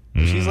age.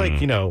 She's like,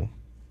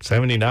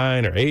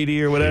 79 or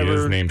 80 or whatever.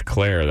 She is named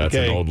Claire. That's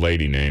an old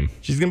lady name.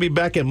 She's going to be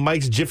back at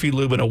Mike's Jiffy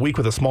Lube in a week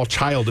with a small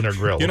child in her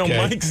grill.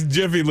 Mike's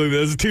Jiffy Lube,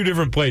 there's two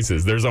different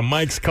places. There's a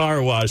Mike's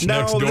Car Wash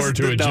next door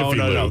to a Jiffy Lube.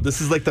 No.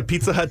 This is like the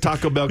Pizza Hut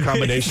Taco Bell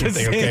combination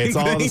thing, okay? It's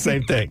all the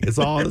same thing. It's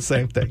all the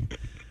same thing.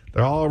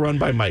 They're all run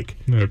by Mike.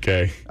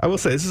 Okay. I will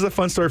say, this is a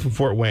fun story from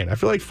Fort Wayne. I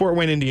feel like Fort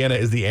Wayne, Indiana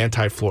is the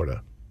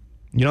anti-Florida.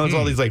 There's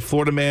all these like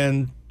Florida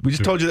man... We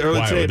just told you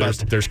earlier today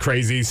there's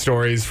crazy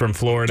stories from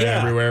Florida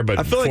everywhere, but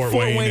I feel like Fort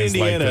Wayne is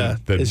Indiana,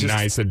 like the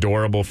nice,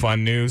 adorable,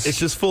 fun news. It's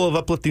just full of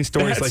uplifting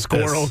stories that like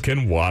squirrel this.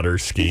 can water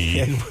ski.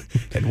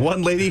 and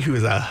one lady who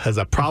has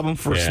a problem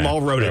for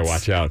small rodents.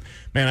 Watch out.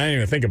 Man, I didn't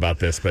even think about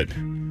this, but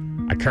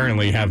I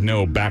currently have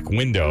no back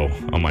window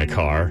on my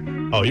car.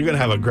 Oh, you're going to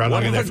have a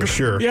groundhog in there for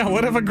sure. Yeah,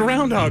 what if a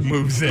groundhog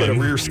moves in? Put a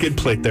rear skid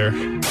plate there.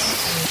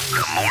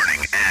 The Morning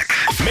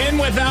X. Men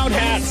Without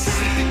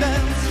Hats.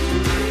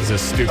 It's a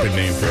stupid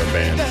name for a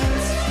band.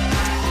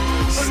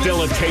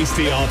 Still a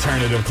tasty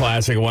alternative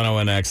classic.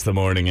 101X, The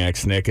Morning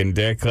X, Nick and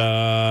Dick.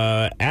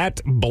 At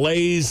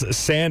Blaze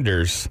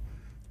Sanders.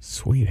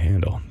 Sweet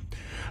handle.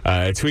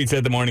 Tweets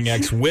at The Morning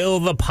X. Will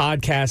the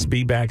podcast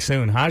be back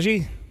soon?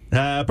 Haji?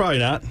 Probably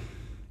not.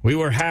 We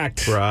were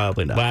hacked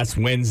Probably not. last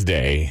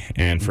Wednesday,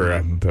 and for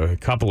a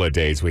couple of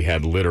days, we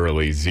had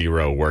literally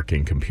 0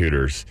 working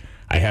computers.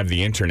 I have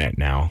the internet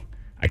now.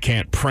 I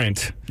can't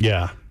print.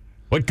 Yeah.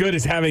 What good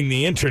is having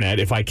the internet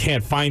if I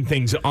can't find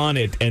things on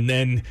it and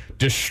then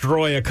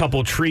destroy a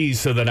couple trees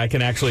so that I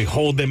can actually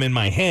hold them in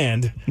my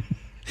hand?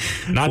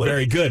 Not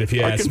very good, if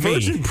you ask me. Our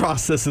conversion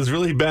process is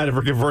really bad if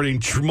we're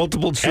converting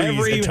multiple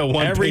trees into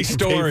one every piece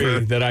of story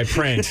paper. that I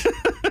print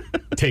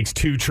takes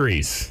 2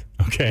 trees.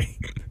 Okay.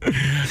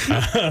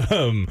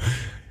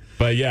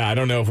 But yeah, I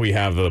don't know if we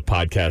have the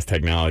podcast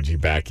technology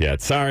back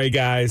yet. Sorry,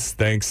 guys.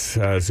 Thanks to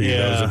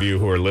those of you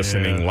who are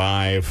listening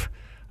live.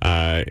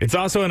 It's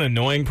also an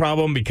annoying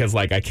problem because,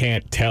 I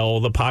can't tell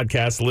the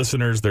podcast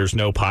listeners there's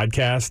no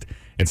podcast.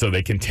 And so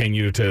they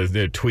continue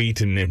to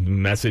tweet and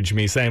message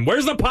me saying,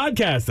 "Where's the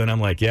podcast?" And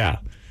I'm like, yeah,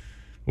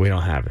 we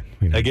don't have it.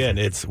 Again,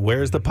 it's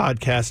where's the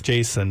podcast,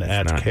 Jason,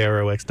 at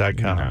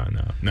KROX.com.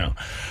 No. Anyway.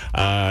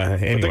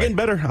 But they're getting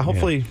better.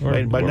 Hopefully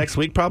by next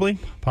week, probably.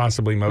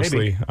 Possibly,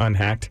 mostly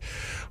unhacked.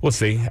 We'll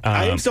see.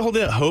 I am still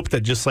holding out hope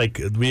that just like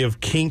we have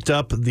kinked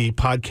up the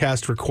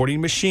podcast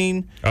recording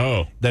machine.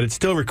 Oh. That it's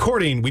still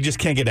recording. We just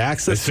can't get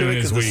access to it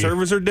because the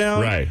servers are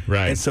down.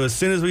 Right. And so as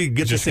soon as we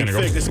get this thing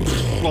fixed,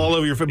 it's all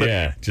over your phone.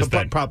 Yeah.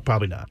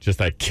 Probably not. Just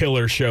that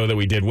killer show that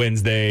we did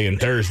Wednesday and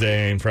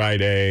Thursday and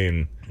Friday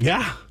and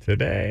Yeah.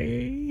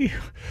 today.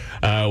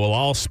 We'll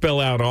all spill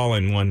out all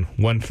in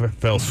one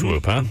fell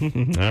swoop, huh?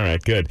 All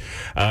right, good.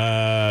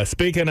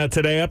 Speaking of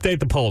today, update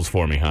the polls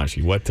for me,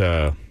 Hashi. What?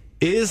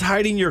 Is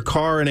hiding your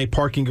car in a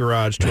parking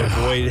garage to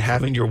avoid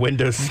having your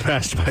windows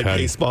smashed by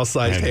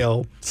baseball-sized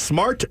hail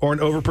smart or an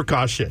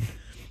overprecaution?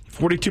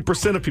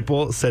 42% of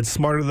people said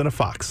smarter than a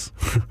fox.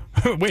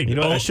 Wait, you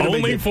know what?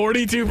 only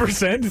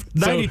 42%?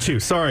 92.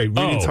 Sorry,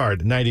 reading's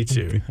hard.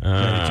 92.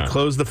 92.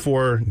 Close the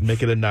 4,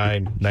 make it a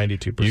 9.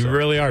 92%. You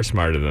really are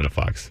smarter than a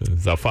fox.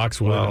 The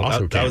fox would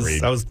also can't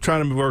read. I was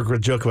trying to work with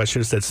a joke. I should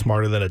have said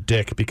smarter than a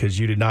dick because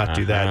you did not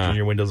do that and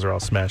your windows are all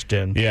smashed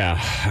in.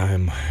 Yeah,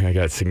 I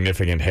got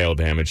significant hail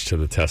damage to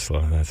the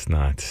Tesla. That's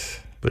not...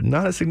 But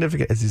not as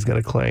significant as he's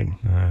going to claim.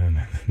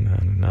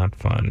 Not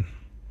fun.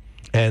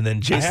 And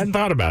then Jason... I hadn't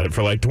thought about it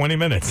for like 20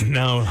 minutes.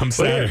 Now I'm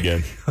sad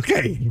again.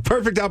 Okay,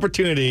 perfect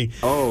opportunity.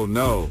 Oh,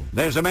 no.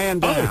 There's a man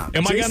down.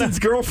 Jason's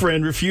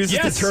girlfriend refuses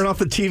to turn off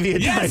the TV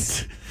at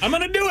night. I'm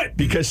going to do it.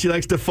 Because she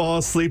likes to fall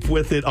asleep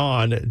with it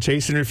on.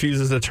 Jason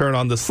refuses to turn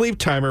on the sleep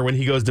timer when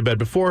he goes to bed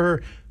before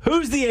her.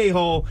 Who's the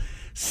a-hole?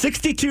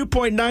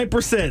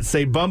 62.9%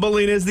 say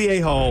Bumbleina is the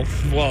a-hole.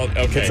 Well,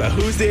 okay. It's a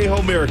who's the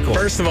a-hole miracle.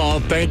 First of all,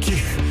 thank you.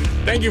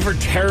 Thank you for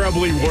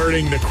terribly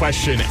wording the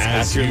question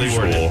as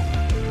usual. Worded.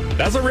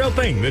 That's a real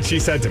thing that she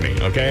said to me,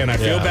 okay? And I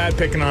feel bad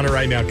picking on her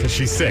right now because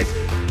she's sick.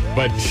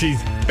 But she's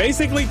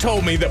basically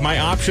told me that my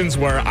options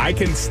were I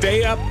can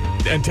stay up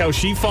until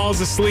she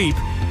falls asleep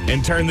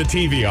and turn the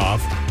TV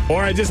off,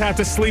 or I just have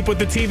to sleep with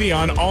the TV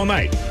on all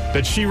night.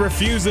 That she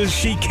refuses,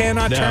 she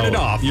cannot turn it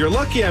off. You're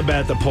lucky I'm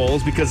at the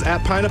polls because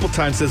at Pineapple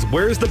Time says,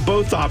 where's the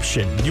both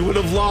option? You would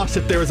have lost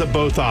if there was a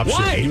both option.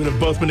 Why? You would have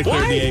both been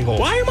declared the a-hole.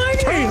 Why am I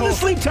the Turn a-hole? on the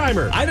sleep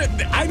timer. I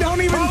don't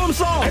even... Problem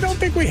solved. I don't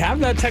think we have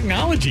that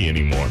technology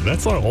anymore.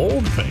 That's an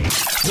old thing.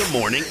 The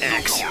Morning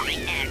X.